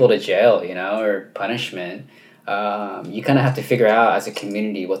send people to jail, or punishment. You kind of have to figure out as a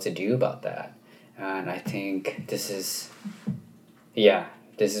community what to do about that. And I think this is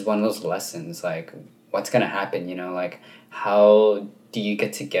one of those lessons, like, what's going to happen, like, how do you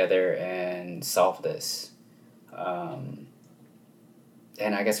get together and solve this? And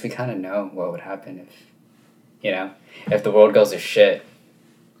I guess we kind of know what would happen if the world goes to shit.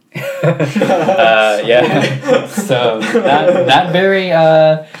 Yeah. So not very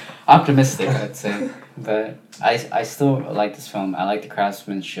optimistic, I'd say. But I still like this film. I like the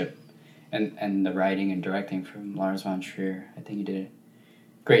craftsmanship and the writing and directing from Lars von Trier. I think he did a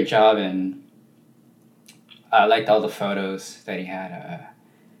great job, and I liked all the photos that he had.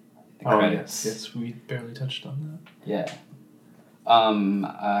 The credits. Yes, we barely touched on that. Yeah.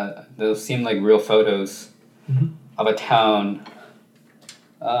 Those seem like real photos of a town.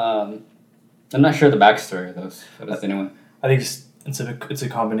 I'm not sure the backstory of those photos anyway. I think it's a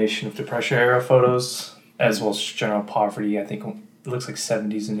combination of Depression era photos as well as general poverty. I think it looks like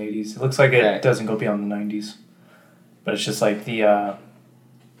 70s and 80s. It looks like it doesn't go beyond the 90s. But it's just like the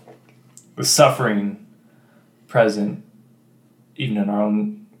suffering present, even in our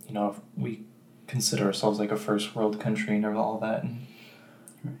own, if we consider ourselves like a first world country and all that. And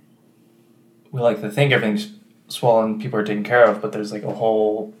we like to think everything's swollen, people are taken care of, but there's like a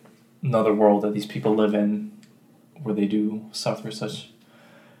whole another world that these people live in where they do suffer such,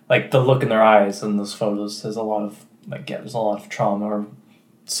 like, the look in their eyes in those photos says a lot of, there's a lot of trauma or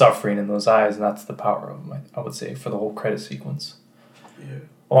suffering in those eyes, and that's the power of them, I would say, for the whole credit sequence. Yeah.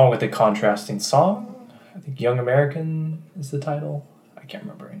 Along with the contrasting song, I think Young American is the title. I can't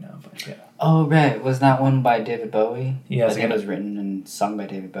remember right now, but yeah. Oh, right. Was that one by David Bowie? Yeah. I think it was written and sung by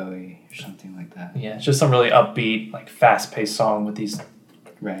David Bowie or something like that. Yeah, it's just some really upbeat, like, fast-paced song with these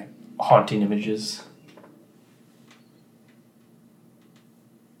haunting images.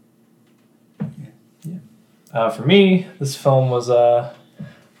 For me, this film was, I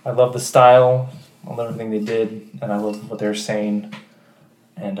love the style, I love everything they did, and I love what they were saying,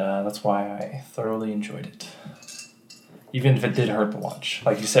 and that's why I thoroughly enjoyed it. Even if it did hurt to watch.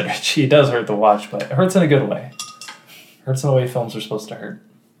 Like you said, Richie, it does hurt to watch, but it hurts in a good way. It hurts in the way films are supposed to hurt.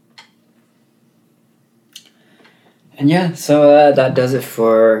 And yeah, so that does it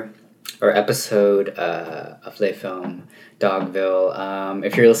for our episode of Le Film Dogville.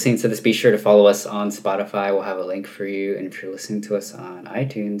 If you're listening to this, be sure to follow us on Spotify. We'll have a link for you. And if you're listening to us on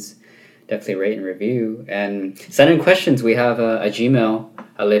iTunes, definitely rate and review. And send in questions. We have a Gmail,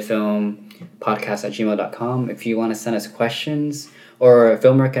 lefilmpodcast@gmail.com. If you want to send us questions or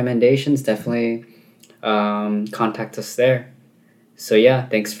film recommendations, definitely contact us there. So yeah,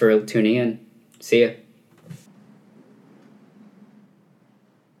 thanks for tuning in. See ya.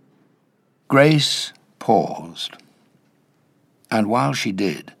 Grace paused. And while she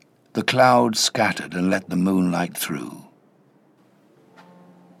did, the clouds scattered and let the moonlight through.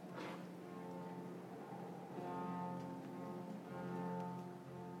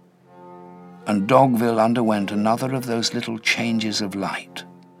 and Dogville underwent another of those little changes of light.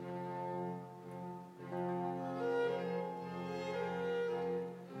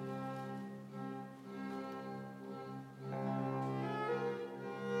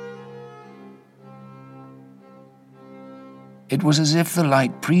 It was as if the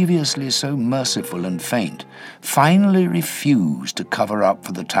light, previously so merciful and faint, finally refused to cover up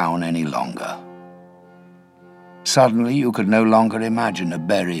for the town any longer. Suddenly you could no longer imagine a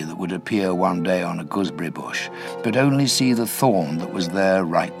berry that would appear one day on a gooseberry bush, but only see the thorn that was there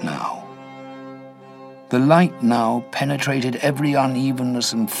right now. The light now penetrated every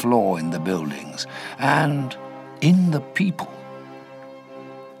unevenness and flaw in the buildings, and in the people.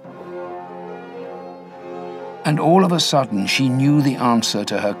 And all of a sudden she knew the answer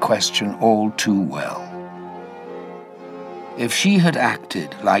to her question all too well. If she had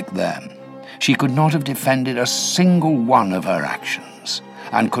acted like them, she could not have defended a single one of her actions,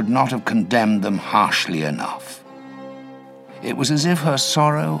 and could not have condemned them harshly enough. It was as if her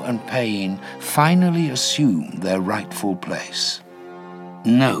sorrow and pain finally assumed their rightful place.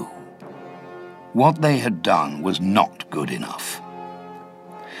 No, what they had done was not good enough.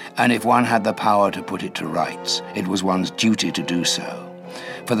 And if one had the power to put it to rights, it was one's duty to do so,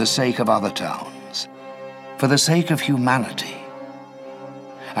 for the sake of other towns, for the sake of humanity,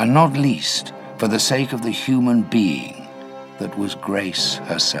 and not least for the sake of the human being that was Grace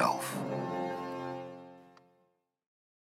herself.